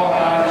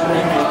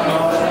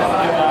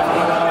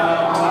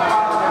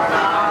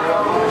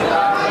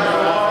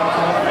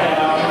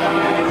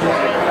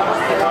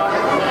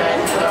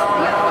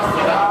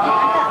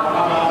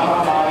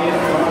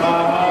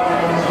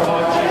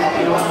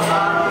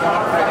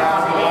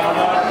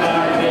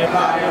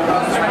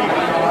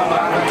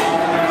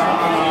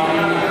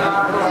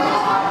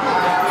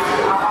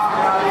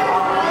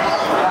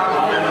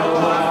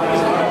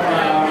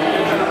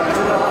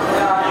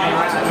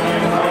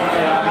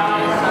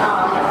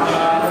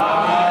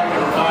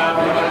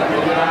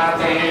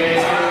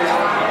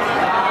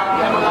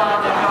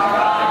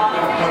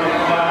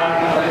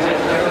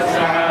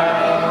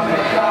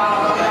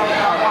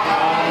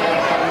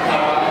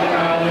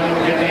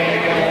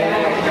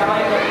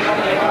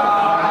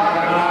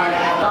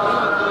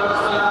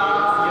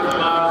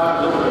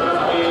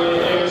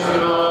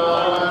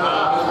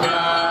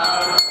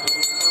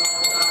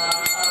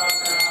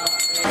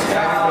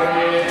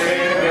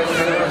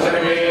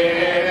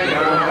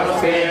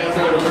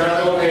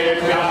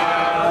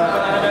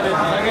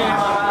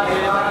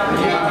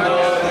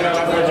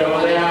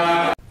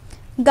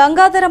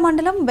 గంగాధర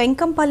మండలం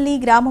వెంకంపల్లి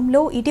గ్రామంలో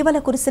ఇటీవల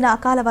కురిసిన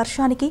అకాల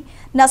వర్షానికి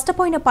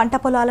నష్టపోయిన పంట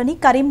పొలాలని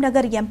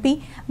కరీంనగర్ ఎంపీ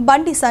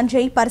బండి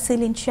సంజయ్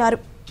పరిశీలించారు.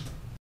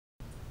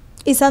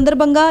 ఈ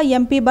సందర్భంగా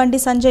ఎంపీ బండి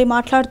సంజయ్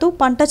మాట్లాడుతూ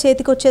పంట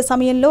చేతికొచ్చే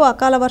సమయంలో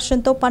అకాల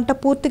వర్షంతో పంట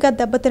పూర్తిగా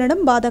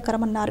దెబ్బతినడం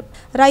బాధాకరమన్నారు.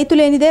 రైతు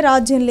లేనిదే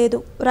రాజ్యం లేదు,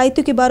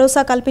 రైతుకి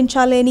భరోసా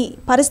కల్పించాలేని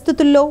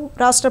పరిస్థితుల్లో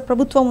రాష్ట్ర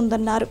ప్రభుత్వం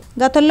ఉందన్నారు.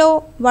 గతంలో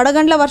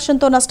వడగండ్ల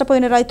వర్షంతో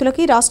నష్టపోయిన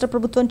రైతులకి రాష్ట్ర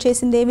ప్రభుత్వం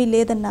చేసిందేమీ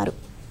లేదన్నారు.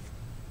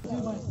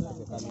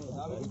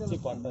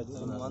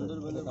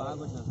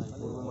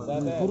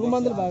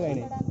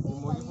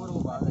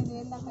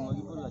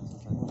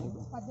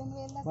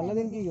 మళ్ళీ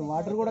దీనికి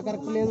వాటర్ కూడా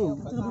కరెక్ట్ లేదు.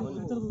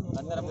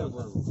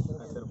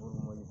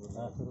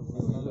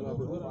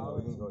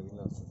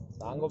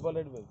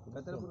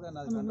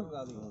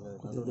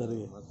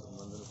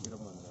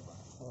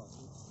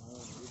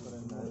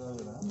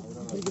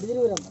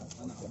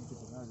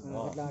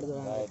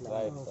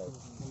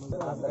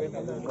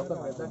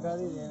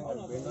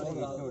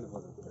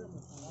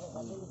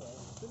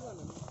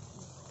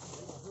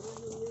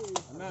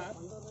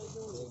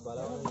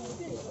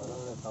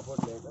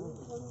 సపోర్ట్ లేక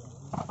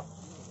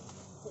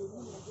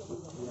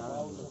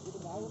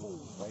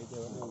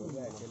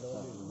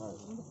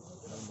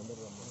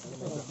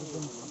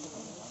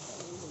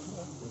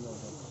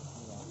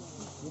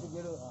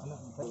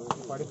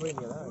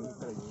పడిపోయింది కదా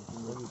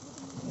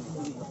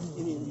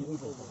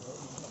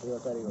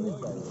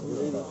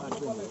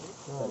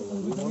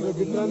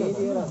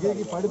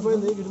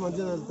పడిపోయింది. ఇది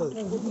మంచిగా వెళ్తుంది.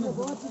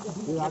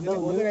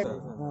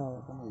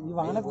 ఈ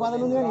వానకు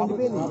పాదలు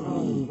ఎండిపోయింది.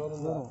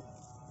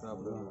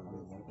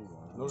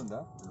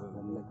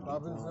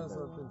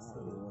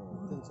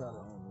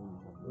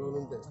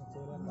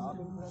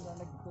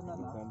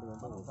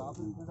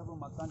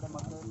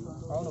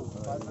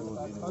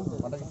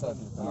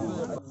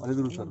 అది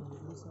తిరుగుతారు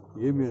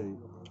ఏమి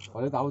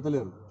వాళ్ళైతే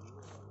ఆగుతలేరు.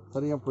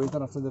 సరే ఇక పోయిన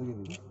నష్టం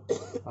జరిగింది.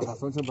 ఆ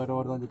నష్టం నుంచి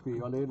బయటపడదామని చెప్పి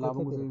వాళ్ళు ఏ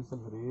లాభం కోసం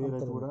చూస్తారు సార్. ఏ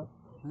రైతు కూడా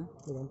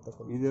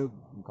ఇదే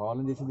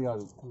కావాలని చేసింది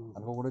కాదు,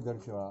 అనుకోకుండా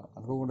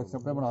అనుకోకుండా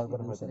వచ్చినప్పుడే మనం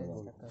ఆదుకునే ప్రయత్నం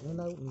చేయాలి.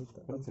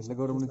 చిన్న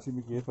గవర్నమెంట్ నుంచి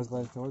మీకు ఏ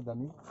ప్రతిపాదించినా కూడా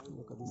దాన్ని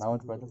నా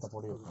వంతు ప్రయత్నం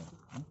సపోర్ట్ చేస్తాను.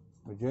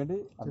 మీరు చేయండి,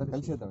 అందరూ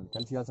కలిసి చేద్దాం.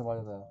 కలిసి చేయాల్సిన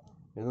బాధ్యత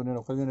ఏదో నేను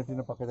ఒక్కరిగా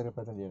నెట్టిన పక్క దగ్గర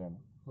ప్రయత్నం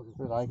చేయడానికి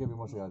రాజకీయ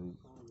విమర్శ కాదు.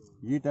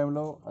 ఈ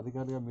టైంలో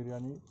అధికారులుగా మీరు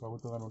కానీ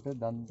ప్రభుత్వం కానీ ఉంటే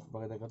దాని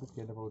బాగా దగ్గర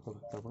కేంద్ర ప్రభుత్వం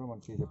తరఫున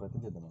మనం చేసే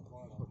ప్రయత్నం చేద్దాం.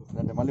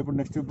 అంటే మళ్ళీ ఇప్పుడు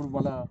నెక్స్ట్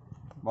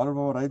వాళ్ళు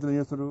రైతులు ఏం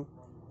చేస్తారు,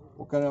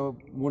 ఒక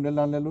 3 నెలలు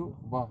 4 నెలలు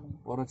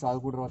ఎవరు వచ్చి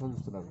ఆదుకుంటారు వర్షాలు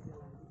చూస్తున్నారు.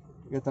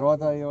 ఇక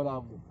తర్వాత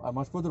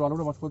మర్చిపోతారు, వాళ్ళు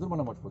కూడా మర్చిపోతారు,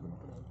 మనం మర్చిపోతున్నాం.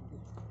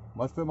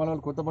 మర్చిపోయి మళ్ళీ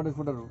వాళ్ళు కొత్త పంట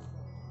వేసుకుంటారు.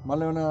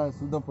 మళ్ళీ ఏమైనా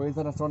చూద్దాం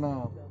పోయిన నష్టం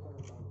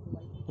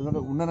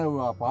ఉన్న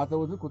పాత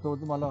అవుతుంది, కొత్త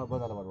అవుతుంది, మళ్ళీ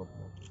అబద్ధాలు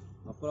పడిపోతున్నారు.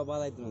 అప్పుల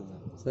బాధ అవుతుంది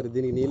సార్.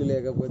 దీనికి నీళ్ళు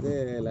లేకపోతే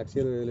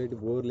 1,20,000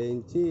 బోర్లు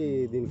వేయించి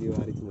దీనికి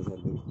వారించింది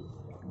సార్. దీనికి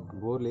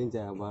బోర్లు వేయించి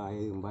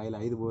బాయిలు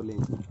 5 బోర్లు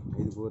వేయించి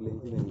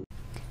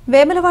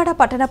వేములవాడ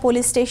పట్టణ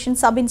police station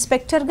sub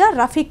ఇన్స్పెక్టర్గా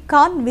Rafiq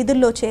Khan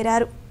విధుల్లో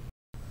చేరారు.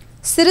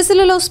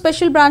 సిరిసిల్లలో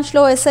స్పెషల్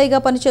బ్రాంచ్లో ఎస్ఐగా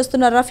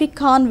పనిచేస్తున్న రఫీక్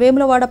ఖాన్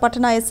వేములవాడ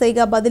పట్టణ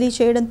ఎస్ఐగా బదిలీ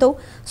చేయడంతో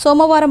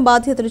సోమవారం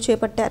బాధ్యతలు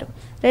చేపట్టారు.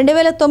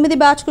 2009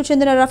 బ్యాచ్కు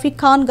చెందిన రఫీక్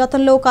ఖాన్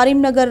గతంలో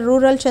Karimnagar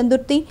rural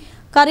Chandurthi,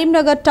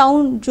 Karimnagar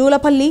town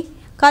Julapalli,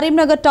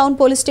 Karimnagar town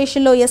police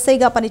స్టేషన్లో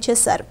ఎస్ఐగా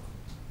పనిచేశారు.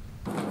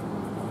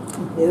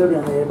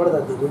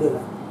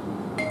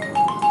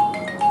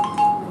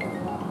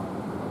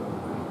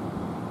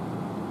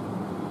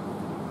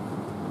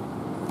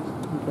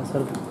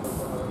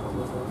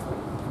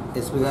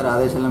 ఎస్పీ గారి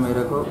ఆదేశాల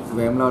మేరకు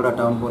వేములవాడ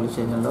టౌన్ పోలీస్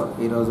స్టేషన్లో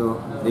ఈరోజు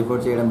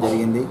రిపోర్ట్ చేయడం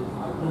జరిగింది.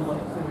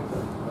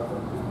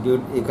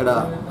 ఇక్కడ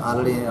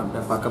ఆల్రెడీ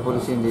పక్క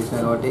పోలీస్ స్టేషన్ చేసిన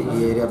కాబట్టి ఈ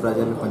ఏరియా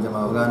ప్రజలకు కొంచెం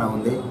అవగాహన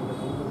ఉంది.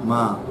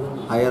 మా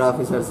హైయర్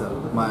ఆఫీసర్స్,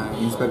 మా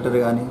ఇన్స్పెక్టర్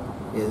కానీ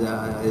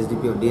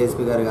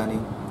డిఎస్పీ గారు కానీ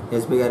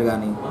ఎస్పీ గారు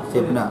కానీ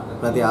చెప్పిన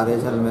ప్రతి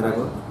ఆదేశాల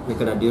మేరకు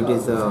ఇక్కడ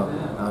డ్యూటీస్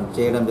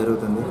చేయడం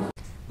జరుగుతుంది.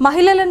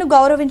 మహిళలను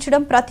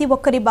గౌరవించడం ప్రతి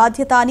ఒక్కరి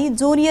బాధ్యత అని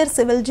జూనియర్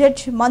సివిల్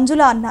జడ్జ్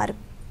మంజుల అన్నారు.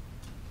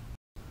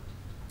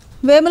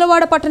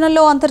 వేములవాడ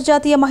పట్టణంలో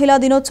అంతర్జాతీయ మహిళా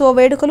దినోత్సవ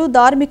వేడుకలు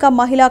ధార్మిక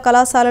మహిళా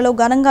కళాశాలలో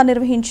ఘనంగా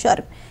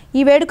నిర్వహించారు. ఈ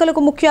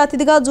వేడుకలకు ముఖ్య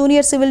అతిథిగా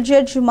జూనియర్ సివిల్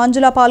జడ్జ్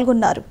మంజుల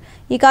పాల్గొన్నారు.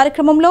 ఈ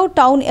కార్యక్రమంలో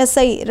టౌన్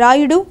ఎస్ఐ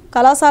రాయుడు,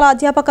 కళాశాల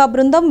అధ్యాపక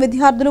బృందం,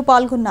 విద్యార్థులు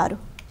పాల్గొన్నారు.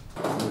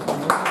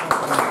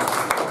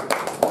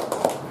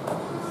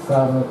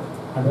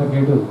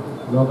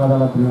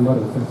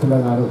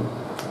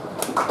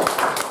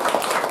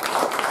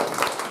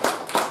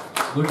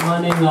 Good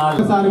morning.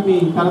 ఒకసారి మీ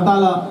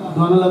కరతాళ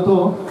ధ్వనులతో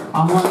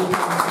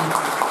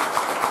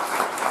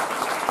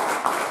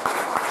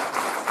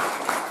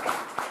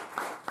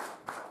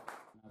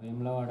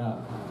Vemulawada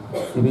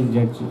civil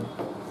judge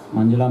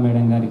Manjula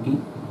madam గారికి,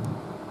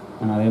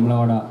 మన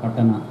వేములవాడ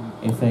పట్టణ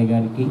ఎస్ఐ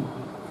గారికి,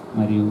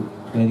 మరియు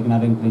వేదికను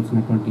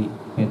అలంకరించినటువంటి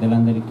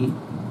పెద్దలందరికీ,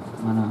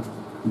 మన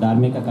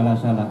ధార్మిక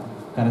కళాశాల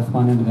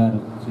కరెస్పాండెంట్ గారు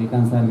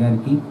శ్రీకాంత్ సార్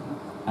గారికి,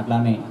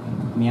 అట్లానే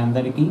మీ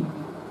అందరికీ,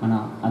 మన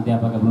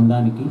అధ్యాపక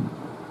బృందానికి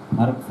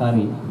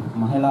మరొకసారి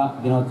మహిళా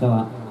దినోత్సవ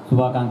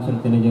శుభాకాంక్షలు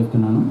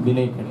తెలియజేస్తున్నాను.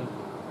 బిలేటెడ్,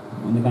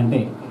 ఎందుకంటే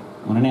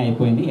మొన్ననే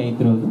అయిపోయింది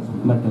 8th రోజు,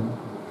 బట్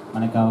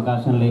మనకు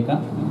అవకాశం లేక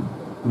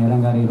మేడం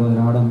గారు ఈరోజు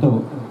రావడంతో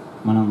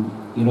మనం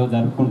ఈరోజు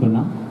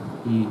జరుపుకుంటున్నాం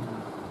ఈ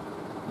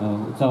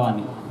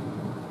ఉత్సవాన్ని.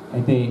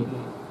 అయితే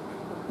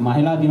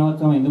మహిళా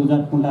దినోత్సవం ఎందుకు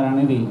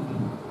జరుపుకుంటారనేది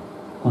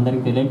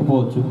కొందరికి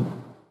తెలియకపోవచ్చు.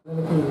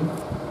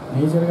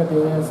 మేజర్గా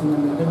తెలియాల్సింది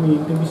ఏంటంటే మీ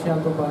ఇంటి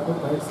విషయాలతో పాటు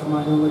బయట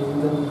సమాజంలో ఏం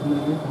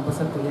జరుగుతుందని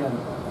కంపల్సరీ తెలియాలి.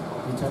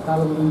 ఈ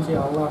చట్టాల గురించి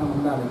అవగాహన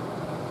ఉండాలి.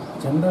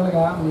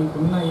 జనరల్గా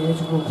మీకున్న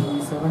ఏజ్ గ్రూప్ ఈ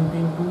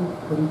 17 to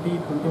 20,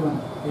 21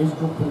 ఏజ్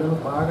గ్రూప్ పిల్లలు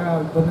బాగా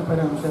ఇబ్బంది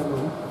పడే అంశాలు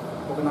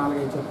ఒక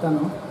 4-5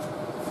 చెప్తాను.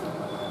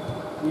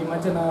 ఈ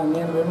మధ్యన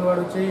నేను వేములవాడ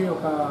వచ్చి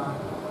ఒక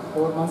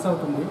 4 months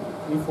అవుతుంది.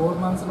 ఈ 4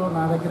 monthsలో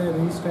నా దగ్గర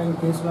రిజిస్టర్ అయిన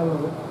కేసులలో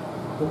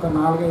ఒక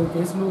 4-5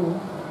 కేసులు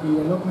ఈ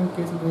ఎలోప్మెంట్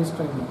కేసులు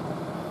రిజిస్టర్ అయింది.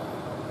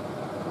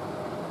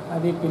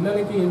 అది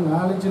పిల్లలకి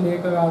నాలెడ్జ్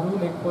లేక కాదు,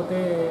 లేకపోతే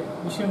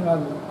విషయం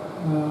కాదు,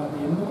 అది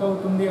ఎందుకు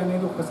అవుతుంది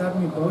అనేది ఒకసారి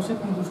మీ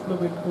భవిష్యత్తుని దృష్టిలో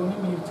పెట్టుకొని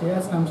మీరు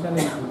చేయాల్సిన అంశాలు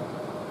ఏంటి,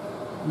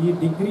 ఈ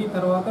డిగ్రీ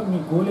తర్వాత మీ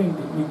గోల్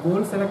ఏంటి, మీ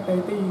గోల్ సెలెక్ట్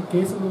అయితే ఈ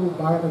కేసులు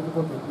బాగా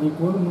తగ్గిపోతాయి. మీ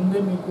గోల్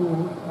ముందే మీకు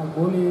ఆ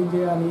గోల్ ఏం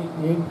చేయాలి,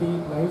 ఏంటి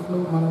లైఫ్లో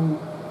మనం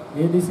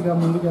ఏ దిశగా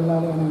ముందుకు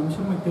వెళ్ళాలి అనే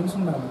విషయం మీకు తెలిసి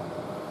ఉండాలి.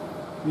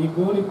 మీ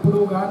గోల్ ఇప్పుడు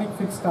కానీ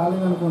ఫిక్స్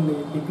కాలేదనుకోండి,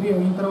 డిగ్రీ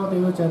అయిన తర్వాత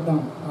ఏదో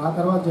చేద్దాం, ఆ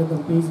తర్వాత చేద్దాం,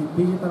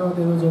 పీజీ తర్వాత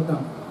ఏదో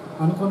చేద్దాం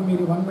అనుకొని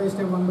మీరు 1 by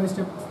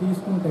step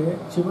తీసుకుంటే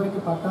చివరికి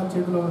పట్టాల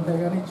చేతిలో ఉంటాయి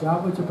కానీ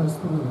జాబ్ వచ్చే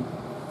పరిస్థితి ఉండదు.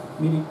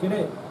 మీరు ఇక్కడే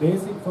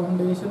బేసిక్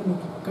ఫౌండేషన్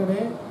మీకు ఇక్కడే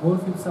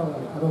గోల్ ఫిక్స్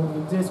అవ్వాలి, అదొకటి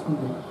ఫిక్స్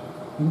చేసుకుంటే.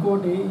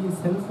 ఇంకోటి ఈ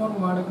సెల్ ఫోన్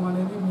వాడకం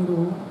అనేది మీరు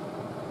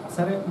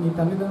సరే మీ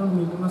తల్లిదండ్రులు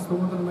మీకున్న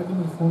స్తోమతను బట్టి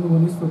మీరు ఫోన్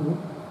కొనిస్తారు,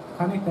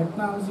 కానీ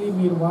టెక్నాలజీ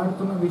మీరు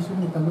వాడుతున్న విషయం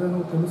మీ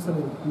తల్లిదండ్రులకు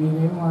తెలుస్తలేదు.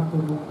 మీరేం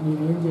వాడుతున్నారు,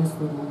 మీరేం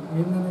చేస్తున్నారు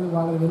ఏందనేది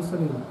వాళ్ళకి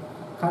తెలుస్తలేదు.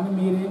 కానీ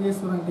మీరేం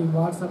చేస్తున్నారంటే ఈ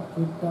వాట్సాప్,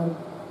 ట్విట్టర్,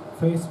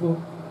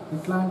 ఫేస్బుక్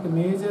ఇట్లాంటి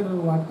మేజర్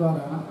వాటి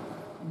ద్వారా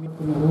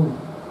మీకున్నారు.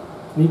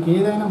 మీకు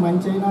ఏదైనా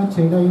మంచి అయినా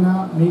చెడైనా,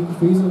 మీకు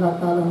ఫీజు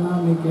కట్టాలన్నా,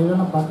 మీకు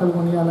ఏదైనా బట్టలు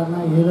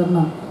కొనియాలన్నా,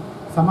 ఏదన్నా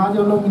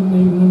సమాజంలో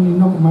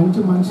నిన్ను ఒక మంచి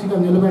మనిషిగా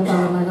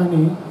నిలబెట్టాలన్నా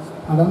కానీ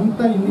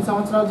అదంతా ఇన్ని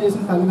సంవత్సరాలు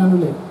చేసిన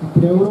తల్లిదండ్రులే.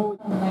 ఇప్పుడు ఎవరో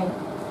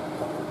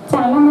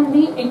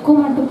చాలామంది ఎక్కువ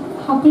మటు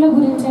హక్కుల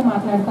గురించే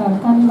మాట్లాడతారు,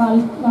 కానీ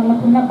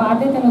వాళ్ళకున్న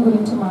బాధ్యతల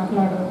గురించి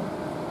మాట్లాడరు.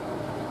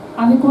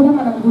 అవి కూడా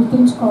మనం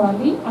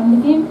గుర్తుంచుకోవాలి.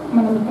 అందుకే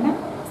మనం ఇక్కడ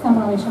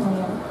సమావేశం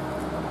అయ్యాము.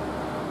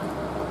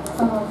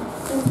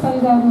 ప్రిన్సిపల్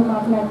గారు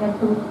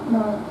మాట్లాడినట్టు,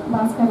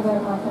 భాస్కర్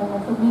గారు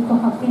మాట్లాడినట్టు మీకు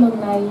హక్కులు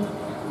ఉన్నాయి.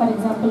 ఫర్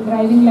ఎగ్జాంపుల్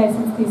డ్రైవింగ్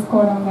లైసెన్స్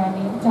తీసుకోవడం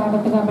కానీ,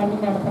 జాగ్రత్తగా బండి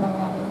నడపడం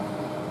కానీ,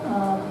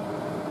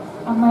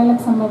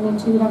 అమ్మాయిలకు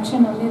సంబంధించి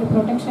రక్షణ, మీరు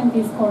ప్రొటెక్షన్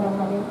తీసుకోవడం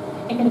కానీ,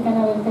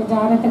 ఎక్కడికైనా వెళ్తే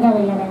జాగ్రత్తగా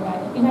వెళ్ళడం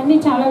కానీ, ఇవన్నీ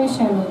చాలా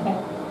విషయాలు ఉంటాయి.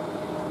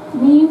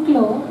 మీ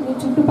ఇంట్లో మీ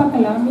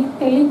చుట్టుపక్కల మీకు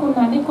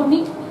తెలియకుండానే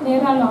కొన్ని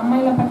నేరాలు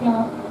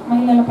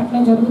మహిళల పట్ల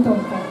జరుగుతూ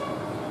ఉంటాయి.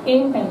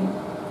 ఏంటది?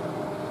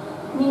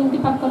 మీ ఇంటి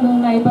పక్కలో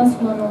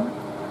నైబర్స్లోనూ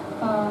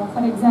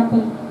ఫర్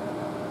ఎగ్జాంపుల్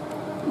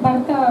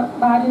భర్త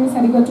భార్యని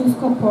సరిగ్గా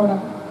చూసుకోకపోవడం,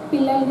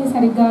 పిల్లల్ని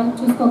సరిగ్గా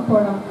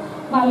చూసుకోకపోవడం,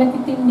 వాళ్ళకి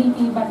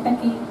తిండికి,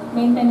 బట్టకి,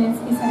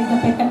 మెయింటెనెన్స్కి సరిగ్గా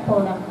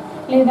పెట్టకపోవడం,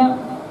 లేదా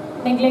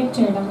నెగ్లెక్ట్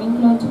చేయడం,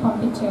 ఇంట్లోంచి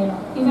పంపించేయడం,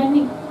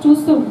 ఇవన్నీ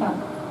చూస్తూ ఉంటాం,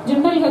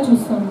 జనరల్గా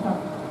చూస్తూ ఉంటాం.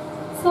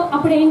 సో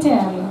అప్పుడు ఏం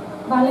చేయాలి?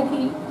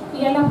 వాళ్ళకి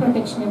ఎలా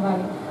ప్రొటెక్షన్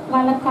ఇవ్వాలి,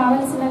 వాళ్ళకి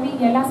కావాల్సినవి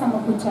ఎలా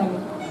సమకూర్చాలి,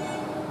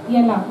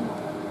 ఎలా?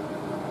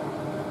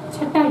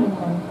 చట్టాలు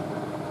ఉన్నాయి.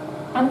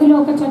 అందులో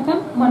ఒక చట్టం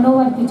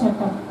మనోవర్తి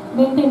చట్టం,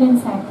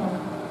 మెయింటెనెన్స్ యాక్ట్ అని.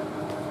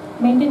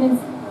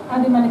 మెయింటెనెన్స్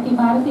అది మనకి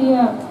భారతీయ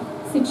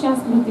శిక్షా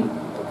స్మృతి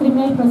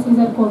క్రిమినల్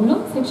ప్రొసీజర్ కోడ్లో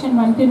సెక్షన్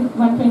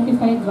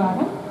 125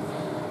 ద్వారా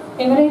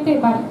ఎవరైతే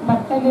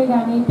భర్తలే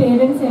కానీ,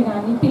 పేరెంట్సే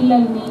కానీ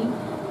పిల్లల్ని,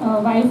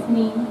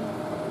 వైఫ్ని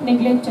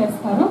నెగ్లెక్ట్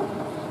చేస్తారో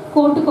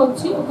కోర్టుకు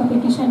వచ్చి ఒక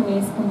పిటిషన్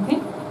వేసుకుంటే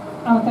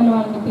అవతల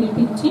వాళ్ళని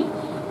పిలిపించి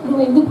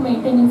నువ్వు ఎందుకు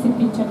మెయింటెనెన్స్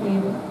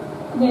ఇప్పించట్లేదు,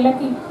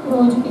 నెలకి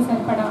రోజుకి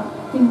సరిపడా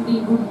తిండి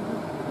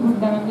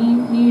గుడ్డ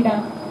నీడ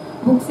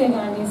బుక్సే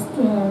కానీ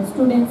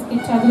స్టూడెంట్స్కి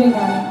చదివే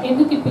కానీ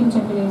ఎందుకు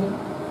ఇప్పించట్లేదు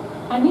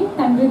అని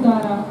తండ్రి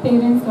ద్వారా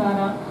పేరెంట్స్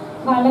ద్వారా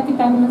వాళ్ళకి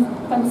తగిన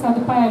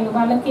సదుపాయాలు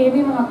వాళ్ళకి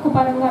ఏమేమి హక్కు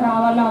పరంగా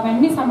రావాలో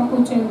అవన్నీ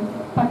సమకూర్చే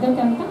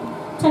పద్ధతి అంతా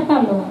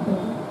చట్టాల్లో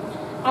ఉంటుంది.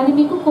 అది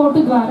మీకు కోర్టు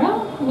ద్వారా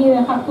మీ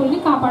హక్కుల్ని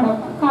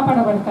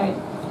కాపాడబడతాయి.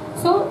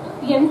 సో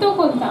ఎంతో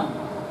కొంత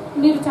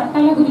మీరు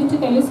చట్టాల గురించి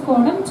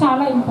తెలుసుకోవడం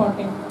చాలా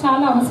ఇంపార్టెంట్,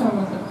 చాలా అవసరం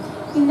ఉంది.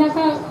 ఇందాక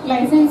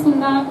లైసెన్స్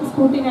ఉన్న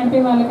స్కూటీ నడిపే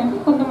వాళ్ళకంటే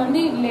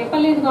కొంతమంది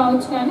లేపలేదు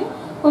కావచ్చు, కానీ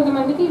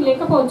కొంతమందికి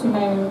లేకపోవచ్చు,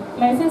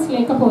 లైసెన్స్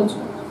లేకపోవచ్చు.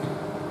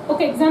 ఒక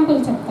ఎగ్జాంపుల్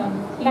చెప్తాను.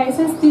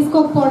 లైసెన్స్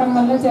తీసుకోకపోవడం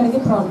వల్ల జరిగే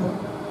ప్రాబ్లం.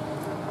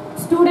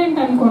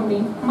 స్టూడెంట్ అనుకోండి,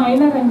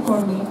 మైనర్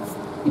అనుకోండి,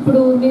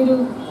 ఇప్పుడు మీరు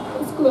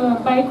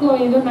బైక్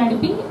ఏదో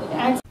నడిపి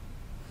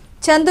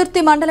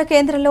చందుర్తి మండల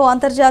కేంద్రంలో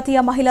అంతర్జాతీయ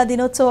మహిళా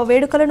దినోత్సవ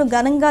వేడుకలను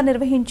ఘనంగా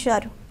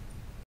నిర్వహించారు.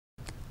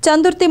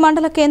 చందుర్తి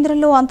మండల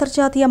కేంద్రంలో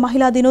అంతర్జాతీయ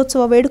మహిళా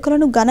దినోత్సవ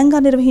వేడుకలను ఘనంగా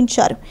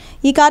నిర్వహించారు.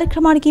 ఈ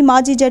కార్యక్రమానికి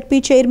మాజీ జడ్పీ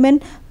చైర్మన్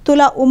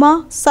తుల ఉమా,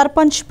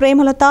 సర్పంచ్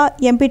ప్రేమలత,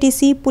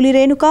 ఎంపీటీసీ పులి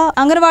రేణుక,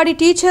 అంగన్వాడీ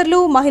టీచర్లు,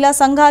 మహిళా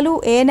సంఘాలు,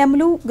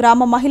 ఏఎన్ఎంలు,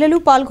 గ్రామ మహిళలు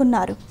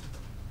పాల్గొన్నారు.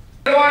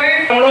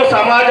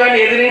 సమాజాన్ని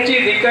ఎదిరించి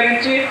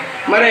ధిక్కరించి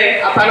మరి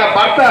తన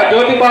భర్త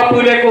జ్యోతిబా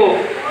పూలేకు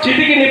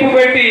చితికి నిప్పు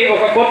పెట్టి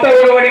ఒక కొత్త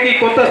ఒరవడికి,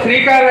 కొత్త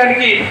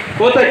శ్రీకారానికి,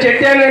 కొత్త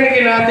చైతన్యానికి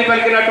నాంది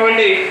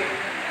పలికినటువంటి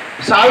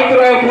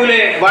సావిత్రిబాయి పూలే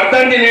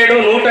వర్ధంతి నేడు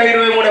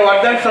 123వ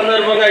వర్ధంతి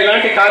సందర్భంగా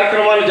ఇలాంటి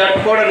కార్యక్రమాలు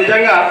జరుపుకోవడం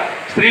నిజంగా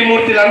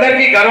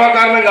స్త్రీమూర్తులందరికీ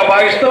గర్వకారణంగా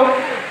భావిస్తూ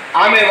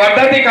ఆమె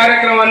వర్ధంతి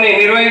కార్యక్రమాన్ని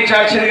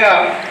నిర్వహించాల్సిందిగా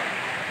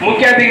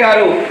ముఖ్య అతిథి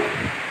గారు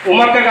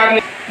ఉమక్క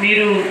గారిని.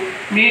 మీరు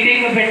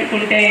మీటింగ్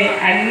పెట్టుకుంటే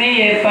అన్ని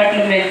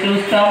ఏర్పాట్లు మేము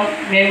చూస్తాం,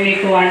 మేము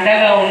మీకు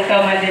అండగా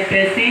ఉంటామని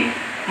చెప్పేసి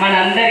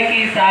మనందరికీ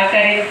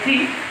సహకరించి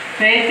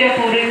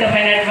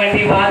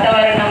స్వేచ్ఛపూరితమైనటువంటి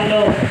వాతావరణంలో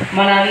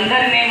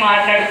మనందరినీ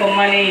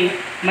మాట్లాడుకోమని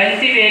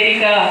మంచి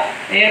వేదిక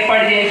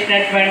ఏర్పాటు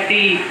చేసినటువంటి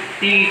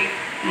ఈ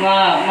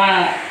మా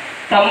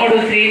తమ్ముడు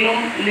శ్రీను,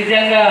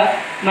 నిజంగా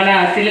మన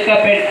చిలుక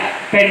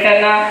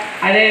పెంటన్న,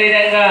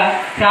 అదేవిధంగా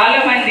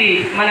చాలామంది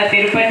మన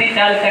తిరుపతి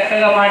చాలా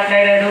చక్కగా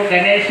మాట్లాడాడు,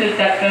 గణేష్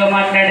చక్కగా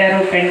మాట్లాడారు,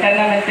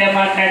 పెంటన్న మంచిగా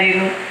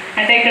మాట్లాడారు.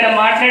 అంటే ఇక్కడ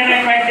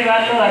మాట్లాడినటువంటి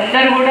వాళ్ళు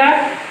అందరూ కూడా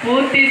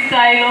పూర్తి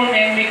స్థాయిలో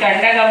మేము మీకు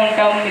అండగా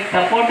ఉంటాము, మీకు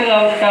సపోర్టుగా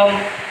ఉంటాము,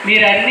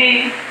 మీరు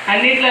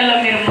అన్నిట్లలో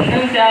మీరు ముందు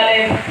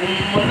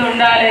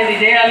ఉండాలి,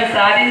 విజయాలు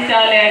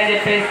సాధించాలి అని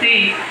చెప్పేసి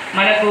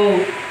మనకు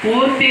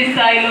పూర్తి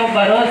స్థాయిలో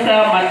భరోసా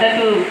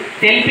మద్దతు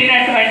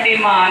తెలిపినటువంటి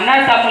మా అన్న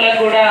తమ్ములకు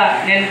కూడా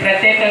నేను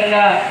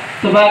ప్రత్యేకంగా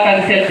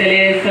శుభాకాంక్షలు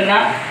తెలియజేస్తున్నా.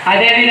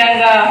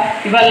 అదేవిధంగా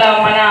ఇవాళ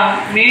మన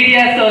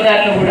మీడియా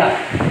సోదరులు కూడా,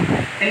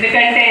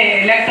 ఎందుకంటే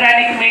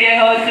ఎలక్ట్రానిక్ మీడియా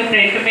కావచ్చు,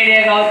 ప్రింట్ మీడియా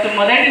కావచ్చు,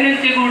 మొదటి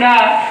నుంచి కూడా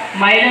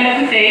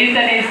మహిళలకు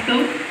చేయూతనిస్తూ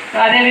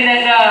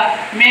అదేవిధంగా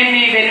మేము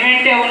మీ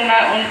వెనువెంటే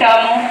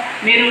ఉంటాము,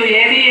 మీరు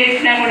ఏది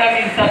చేసినా కూడా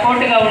మీకు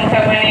సపోర్ట్గా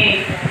ఉంటామని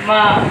మా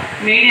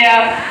మీడియా,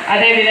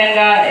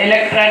 అదేవిధంగా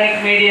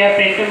ఎలక్ట్రానిక్ మీడియా,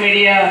 ప్రింట్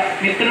మీడియా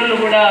మిత్రులు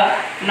కూడా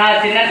నా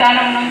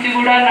చిన్నతనం నుంచి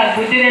కూడా నాకు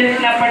బుద్ధి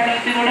తెలిసినప్పటి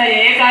నుంచి కూడా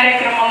ఏ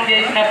కార్యక్రమం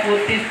చేసినా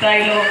పూర్తి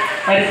స్థాయిలో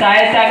వారి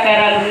సహాయ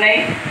సహకారాలు ఉన్నాయి.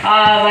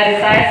 వారి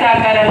సహాయ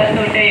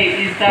సహకారాలతో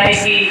ఈ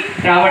స్థాయికి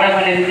రావడం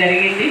అనేది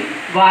జరిగింది.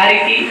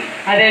 వారికి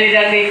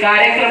అదేవిధంగా ఈ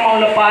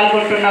కార్యక్రమంలో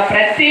పాల్గొంటున్న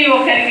ప్రతి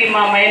ఒక్కరికి,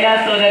 మా మహిళా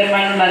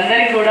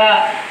సోదరిమణులందరికీ కూడా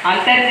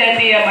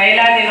అంతర్జాతీయ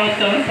మహిళా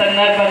దినోత్సవం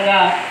సందర్భంగా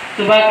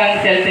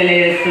శుభాకాంక్షలు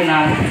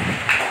తెలియజేస్తున్నాను.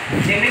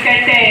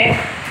 ఎందుకంటే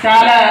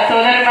చాలా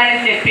సోదరిమణి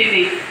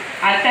చెప్పింది,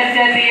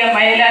 అంతర్జాతీయ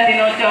మహిళా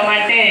దినోత్సవం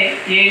అంటే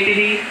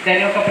ఏంటిది,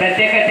 దాని యొక్క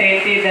ప్రత్యేకత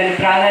ఏంటి, దాని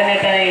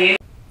ప్రాధాన్యత ఏంటి.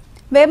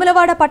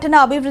 వేములవాడ పట్టణ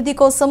అభివృద్ధి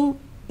కోసం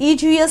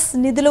ఈజీఎస్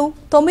నిధులు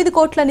 9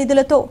 కోట్ల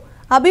నిధులతో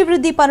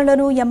అభివృద్ధి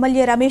పనులను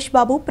ఎమ్మెల్యే రమేష్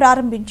బాబు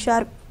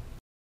ప్రారంభించారు.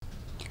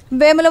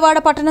 వేములవాడ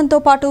పట్టణంతో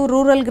పాటు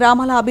రూరల్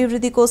గ్రామాల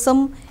అభివృద్ధి కోసం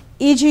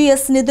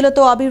ఈజీఎస్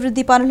నిధులతో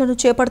అభివృద్ధి పనులను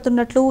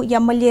చేపడుతున్నట్లు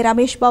ఎమ్మెల్యే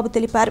రమేష్ బాబు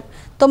తెలిపారు.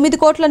 9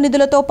 కోట్ల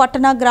నిధులతో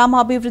పట్టణ గ్రామ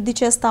అభివృద్ధి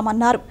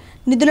చేస్తామన్నారు.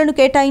 నిధులను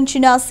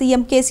కేటాయించిన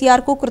సీఎం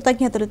కేసీఆర్ కు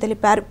కృతజ్ఞతలు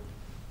తెలిపారు.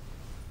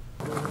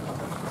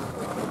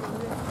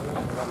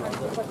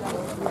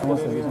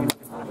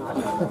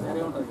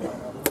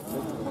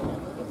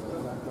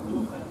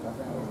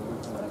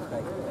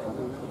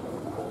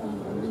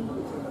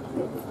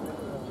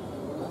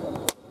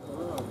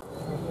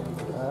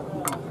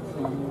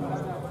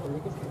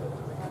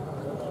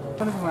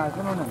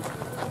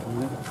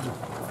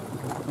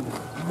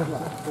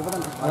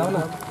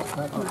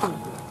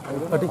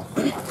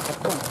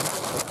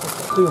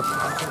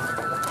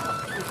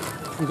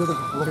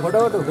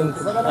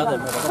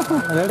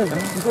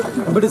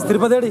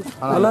 తిరుపతి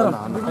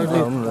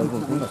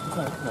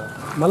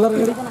మళ్ళా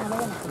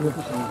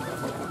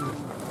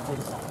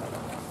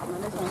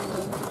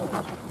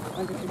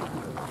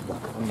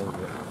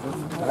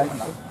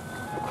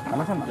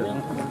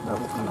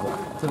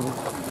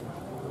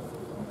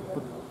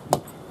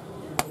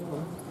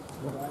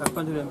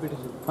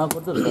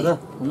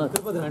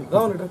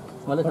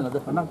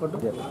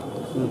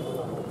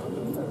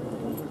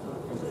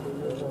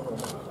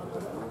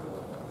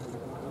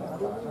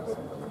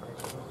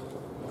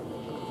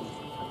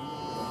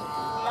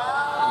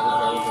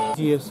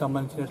ఈజీఎస్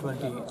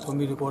సంబంధించినటువంటి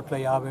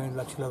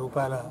 9,50,00,000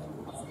 రూపాయల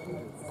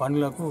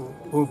పనులకు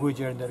భూమి పూజ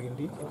చేయడం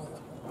జరిగింది.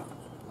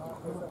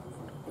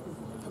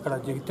 అక్కడ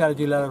జగిత్యాల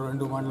జిల్లాలో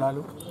 2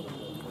 మండలాలు,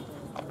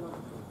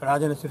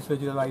 రాజన్న సిరిసిల్ల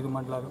జిల్లాలో 5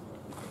 మండలాలు,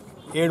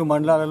 7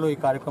 మండలాలలో ఈ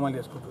కార్యక్రమాలు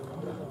చేసుకుంటున్నాం.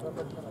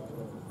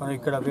 మనం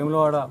ఇక్కడ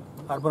వేములవాడ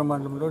అర్బన్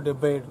మండలంలో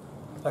 77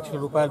 లక్షల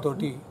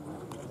రూపాయలతోటి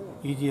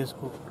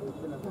ఈజీఎస్కు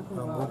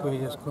మనం భూమి పూజ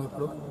చేసుకున్నాం.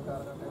 ఇప్పుడు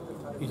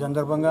ఈ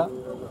సందర్భంగా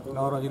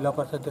గౌరవ జిల్లా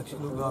పరిషత్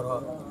అధ్యక్షులు, గౌరవ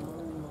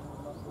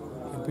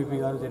ఎంపీపీ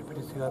గారు,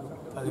 జెడ్పీటీసీ గారు,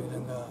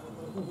 అదేవిధంగా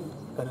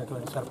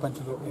ఉన్నటువంటి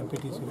సర్పంచులు,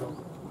 ఎంపీటీసీలు,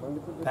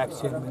 ట్యాక్స్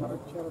చైర్మన్,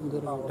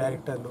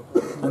 డైరెక్టర్లు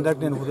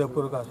అందరికీ నేను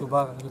హృదయపూర్వక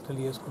శుభాకాంక్షలు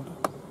తెలియజేసుకుంటాను.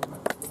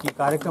 ఈ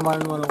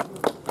కార్యక్రమాలను మనం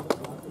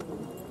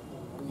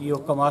ఈ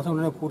ఒక్క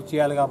మాసంలోనే పూర్తి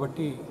చేయాలి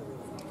కాబట్టి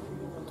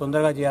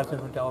తొందరగా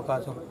చేయాల్సినటువంటి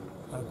అవకాశం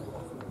మనకు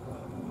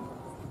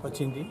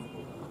వచ్చింది.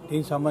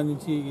 దీనికి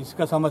సంబంధించి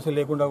ఇసుక సమస్య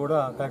లేకుండా కూడా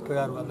కలెక్టర్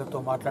గారు అందరితో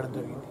మాట్లాడడం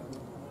జరిగింది.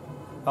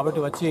 కాబట్టి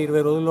వచ్చే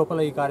 20 రోజుల లోపల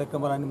ఈ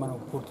కార్యక్రమాలన్నీ మనం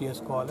పూర్తి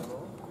చేసుకోవాలి.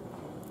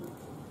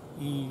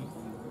 ఈ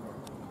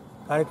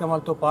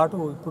కార్యక్రమాలతో పాటు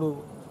ఇప్పుడు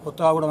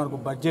కొత్తగా కూడా మనకు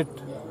బడ్జెట్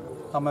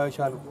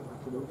సమావేశాలు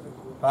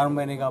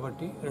ప్రారంభమైనాయి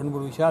కాబట్టి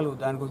 2-3 విషయాలు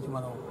దాని గురించి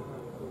మనం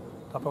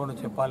తప్పకుండా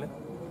చెప్పాలి.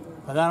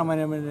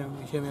 ప్రధానమైన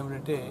విషయం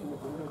ఏమిటంటే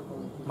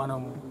మనం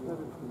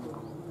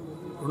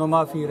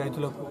రుణమాఫీ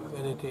రైతులకు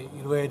ఏదైతే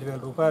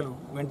 25,000 రూపాయలు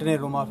వెంటనే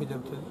రుణమాఫీ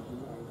జరుగుతుంది.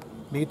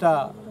 మిగతా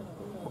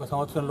ఒక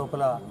సంవత్సరం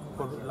లోపల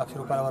 1,00,000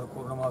 రూపాయల వరకు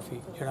రుణమాఫీ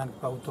చేయడానికి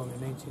ప్రభుత్వం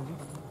నిర్ణయించింది.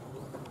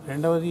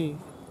 రెండవది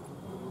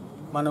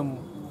మనం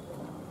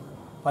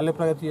పల్లె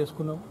ప్రగతి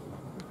చేసుకున్నాం.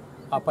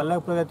 ఆ పల్లె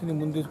ప్రగతిని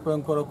ముందు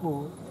తీసుకోవడం కొరకు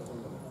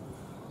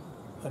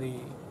మరి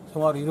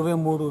సుమారు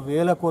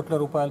 23,000 కోట్ల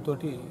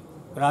రూపాయలతోటి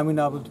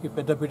గ్రామీణాభివృద్ధికి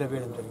పెద్దపీట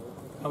వేయడం జరిగింది.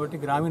 కాబట్టి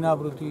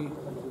గ్రామీణాభివృద్ధి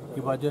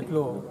ఈ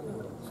బడ్జెట్లో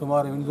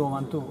సుమారు 8వ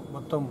వంతు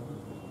మొత్తం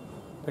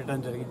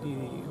పెట్టడం జరిగింది.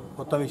 ఇది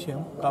కొత్త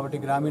విషయం. కాబట్టి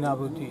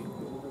గ్రామీణాభివృద్ధి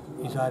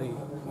ఈసారి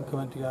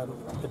ముఖ్యమంత్రి గారు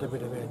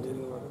పెద్దపీట వేయడం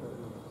జరిగింది.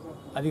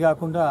 అది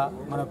కాకుండా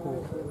మనకు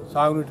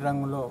సాగునీటి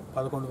రంగంలో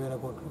 11,000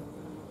 కోట్లు,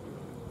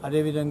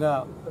 అదేవిధంగా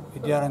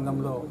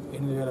విద్యారంగంలో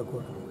 8,000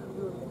 కోట్లు,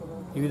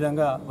 ఈ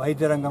విధంగా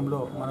వైద్య రంగంలో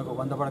మనకు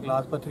 100 పడకల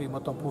ఆసుపత్రి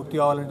మొత్తం పూర్తి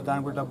కావాలంటే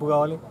దానికి కూడా డబ్బు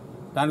కావాలి.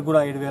 దానికి కూడా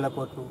 7,000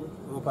 కోట్ల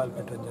రూపాయలు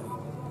పెట్టడం జరిగింది.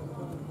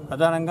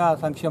 ప్రధానంగా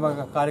సంక్షేమ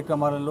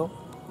కార్యక్రమాలలో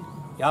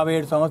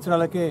 57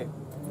 సంవత్సరాలకే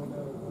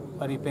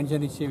మరి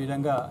పెన్షన్ ఇచ్చే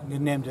విధంగా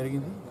నిర్ణయం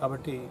జరిగింది.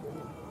 కాబట్టి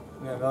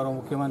గౌరవ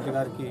ముఖ్యమంత్రి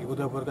గారికి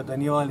హృదయపూర్వక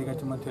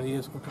ధన్యవాదాలు మనం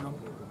తెలియజేసుకుంటున్నాం.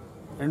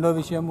 రెండో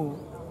విషయము,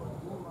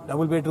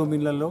 డబుల్ బెడ్రూమ్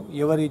ఇళ్లలో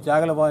ఎవరి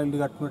జాగల వాళ్ళు ఇల్లు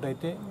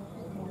కట్టుకున్నట్టయితే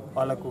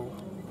వాళ్లకు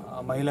ఆ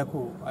మహిళకు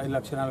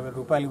 5,40,000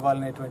 రూపాయలు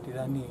ఇవ్వాలనేటువంటి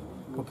దాన్ని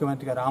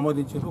ముఖ్యమంత్రి గారు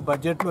ఆమోదించారు.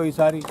 బడ్జెట్లో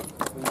ఈసారి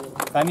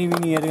కనీ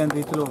విని ఎరగని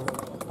రీతిలో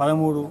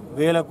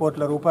 13,000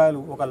 కోట్ల రూపాయలు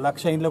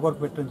 1,00,000 ఇండ్ల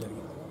కొరకు పెట్టడం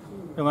జరిగింది.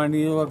 మన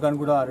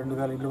నియోజకవర్గానికి కూడా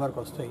 2,000 ఇండ్ల వరకు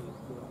వస్తాయి.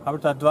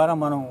 కాబట్టి తద్వారా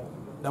మనం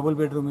డబుల్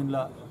బెడ్రూమ్ ఇండ్ల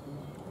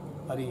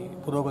మరి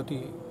పురోగతి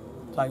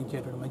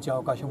సాగించేటువంటి మంచి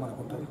అవకాశం మనకు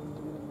ఉంటుంది.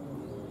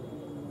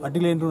 వడ్డీ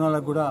లేని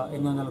రుణాలకు కూడా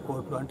 800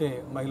 కోట్లు, అంటే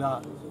మహిళా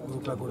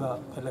గ్రూప్లకు కూడా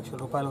 10,00,000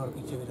 రూపాయల వరకు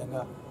ఇచ్చే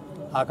విధంగా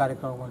ఆ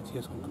కార్యక్రమం మనం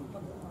చేసుకుంటాం.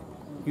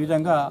 ఈ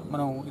విధంగా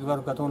మనం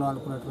ఇదివరకు గతంలో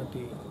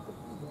అనుకున్నటువంటి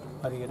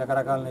మరి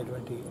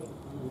రకరకాలైనటువంటి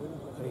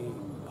మరి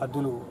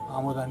హద్దులు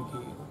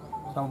ఆమోదానికి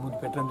సభ ముందు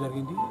పెట్టడం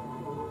జరిగింది.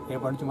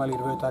 రేపటి నుంచి మళ్ళీ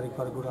 20వ తారీఖు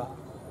వరకు కూడా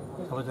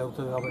సభ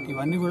జరుగుతుంది. కాబట్టి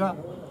ఇవన్నీ కూడా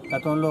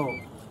గతంలో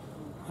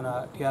మన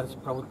టీఆర్ఎస్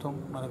ప్రభుత్వం,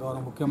 మన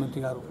గౌరవ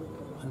ముఖ్యమంత్రి గారు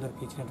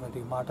అందరికీ ఇచ్చినటువంటి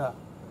మాట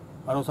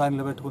మరోసారి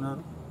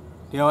నిలబెట్టుకున్నారు.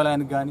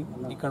 దేవాలయానికి కానీ,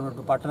 ఇక్కడ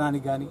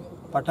పట్టణానికి కానీ,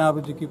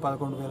 పట్టణాభివృద్ధికి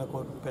 11,000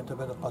 కోట్లు పెద్ద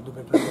పెద్ద పద్దు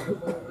పెట్టడం.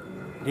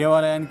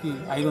 దేవాలయానికి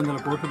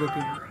 500 కోట్లు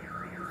పెట్టింది.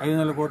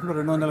 500 కోట్లు,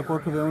 200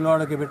 కోట్లు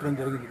వేములవాడకి పెట్టడం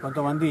జరిగింది.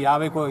 కొంతమంది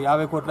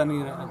 50 కోట్లని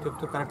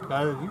చెప్తే కరెక్ట్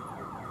కాదు. అది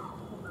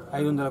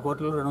 500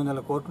 కోట్లు,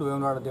 200 కోట్లు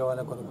వేములవాడ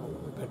దేవాలయం కొరకు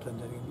పెట్టడం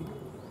జరిగింది.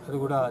 అది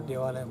కూడా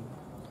దేవాలయం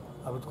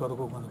అభివృద్ధి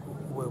కొరకు మనకు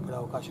ఉపయోగపడే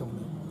అవకాశం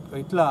ఉంది.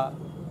 ఇట్లా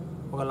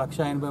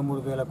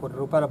 1,83,000 కోట్ల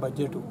రూపాయల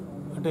బడ్జెట్,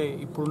 అంటే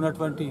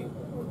ఇప్పుడున్నటువంటి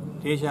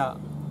దేశ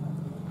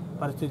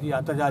పరిస్థితి,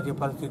 అంతర్జాతీయ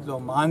పరిస్థితిలో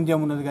మాంద్యం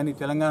ఉన్నది. కానీ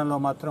తెలంగాణలో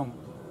మాత్రం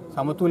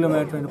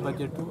సమతుల్యమైనటువంటి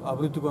బడ్జెట్,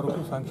 అభివృద్ధి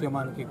కొరకు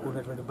సంక్షేమానికి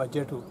కూడినటువంటి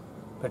బడ్జెట్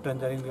పెట్టడం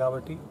జరిగింది.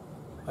 కాబట్టి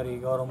మరి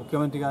గౌరవ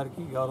ముఖ్యమంత్రి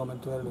గారికి, గౌరవ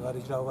మంత్రివర్యులు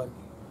హరీష్ రావు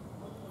గారికి,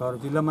 గౌరవ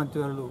జిల్లా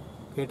మంత్రివర్యులు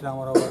కేటీ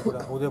రామారావు గారు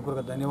కూడా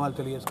హృదయపూర్వక ధన్యవాదాలు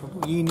తెలియజేసుకుంటూ,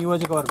 ఈ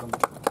నియోజకవర్గం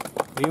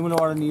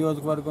వేములవాడ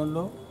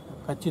నియోజకవర్గంలో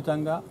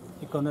ఖచ్చితంగా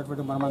ఇక్కడ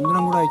ఉన్నటువంటి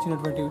మనమందరం కూడా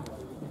ఇచ్చినటువంటి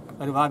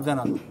మరి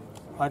వాగ్దానాలు,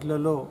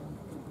 వాటిలలో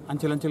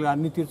అంచెలంచెలుగా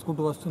అన్నీ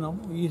తీర్చుకుంటూ వస్తున్నాము.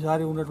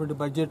 ఈసారి ఉన్నటువంటి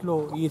బడ్జెట్లో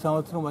ఈ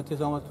సంవత్సరం, వచ్చే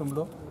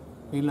సంవత్సరంలో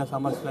మిగిలిన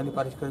సమస్యలన్నీ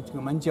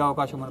పరిష్కరించుకునే మంచి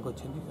అవకాశం మనకు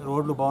వచ్చింది.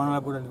 రోడ్లు,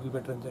 భవనాలకు కూడా నిధులు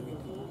పెట్టడం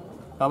జరిగింది.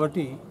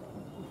 కాబట్టి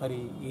మరి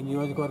ఈ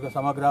నియోజకవర్గ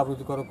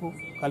సమగ్రాభివృద్ధి కొరకు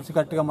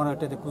కలిసికట్టుగా మనం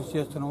ఎట్టయితే కృషి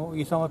చేస్తున్నామో,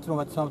 ఈ సంవత్సరం,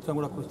 వచ్చే సంవత్సరం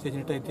కూడా కృషి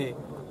చేసినట్టయితే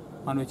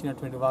మనం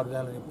ఇచ్చినటువంటి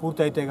వాగ్దానాలు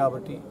పూర్తి అవుతాయి.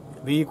 కాబట్టి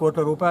 1,000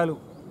 కోట్ల రూపాయలు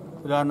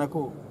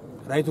ఉదాహరణకు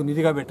రైతు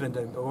నిధిగా పెట్టడం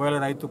జరిగింది. ఒకవేళ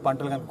రైతు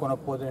పంటలు కనుక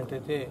కొనకపోతే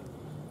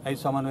రైతు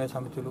సమన్వయ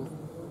సమితులు,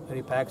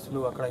 మరి ప్యాక్స్లు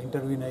అక్కడ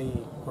ఇంటర్వ్యూన్ అయ్యి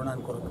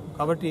కొనడానికి కొరకు.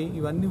 కాబట్టి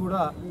ఇవన్నీ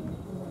కూడా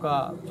ఒక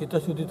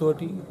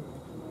చిత్తశుద్ధితోటి,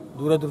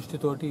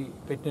 దూరదృష్టితోటి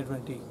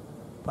పెట్టినటువంటి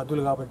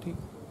పద్ధతులు. కాబట్టి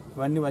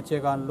ఇవన్నీ వచ్చే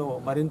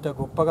కాలంలో మరింత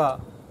గొప్పగా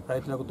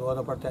రైతులకు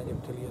దోహదపడతాయని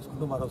చెప్పి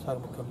తెలియజేసుకుంటూ మరోసారి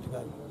ముఖ్యమంత్రి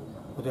గారు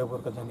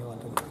హృదయపూర్వక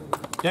ధన్యవాదాలు.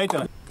 జై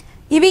తెలంగాణ.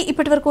 ఇవి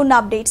ఇప్పటివరకు ఉన్న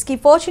updates.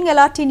 Keep watching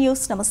LRT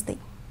news. నమస్తే.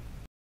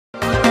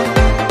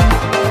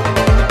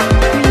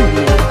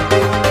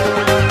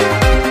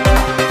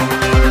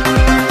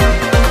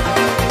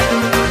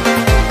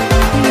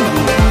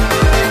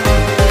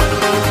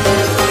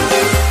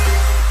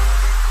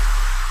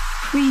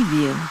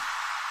 Preview.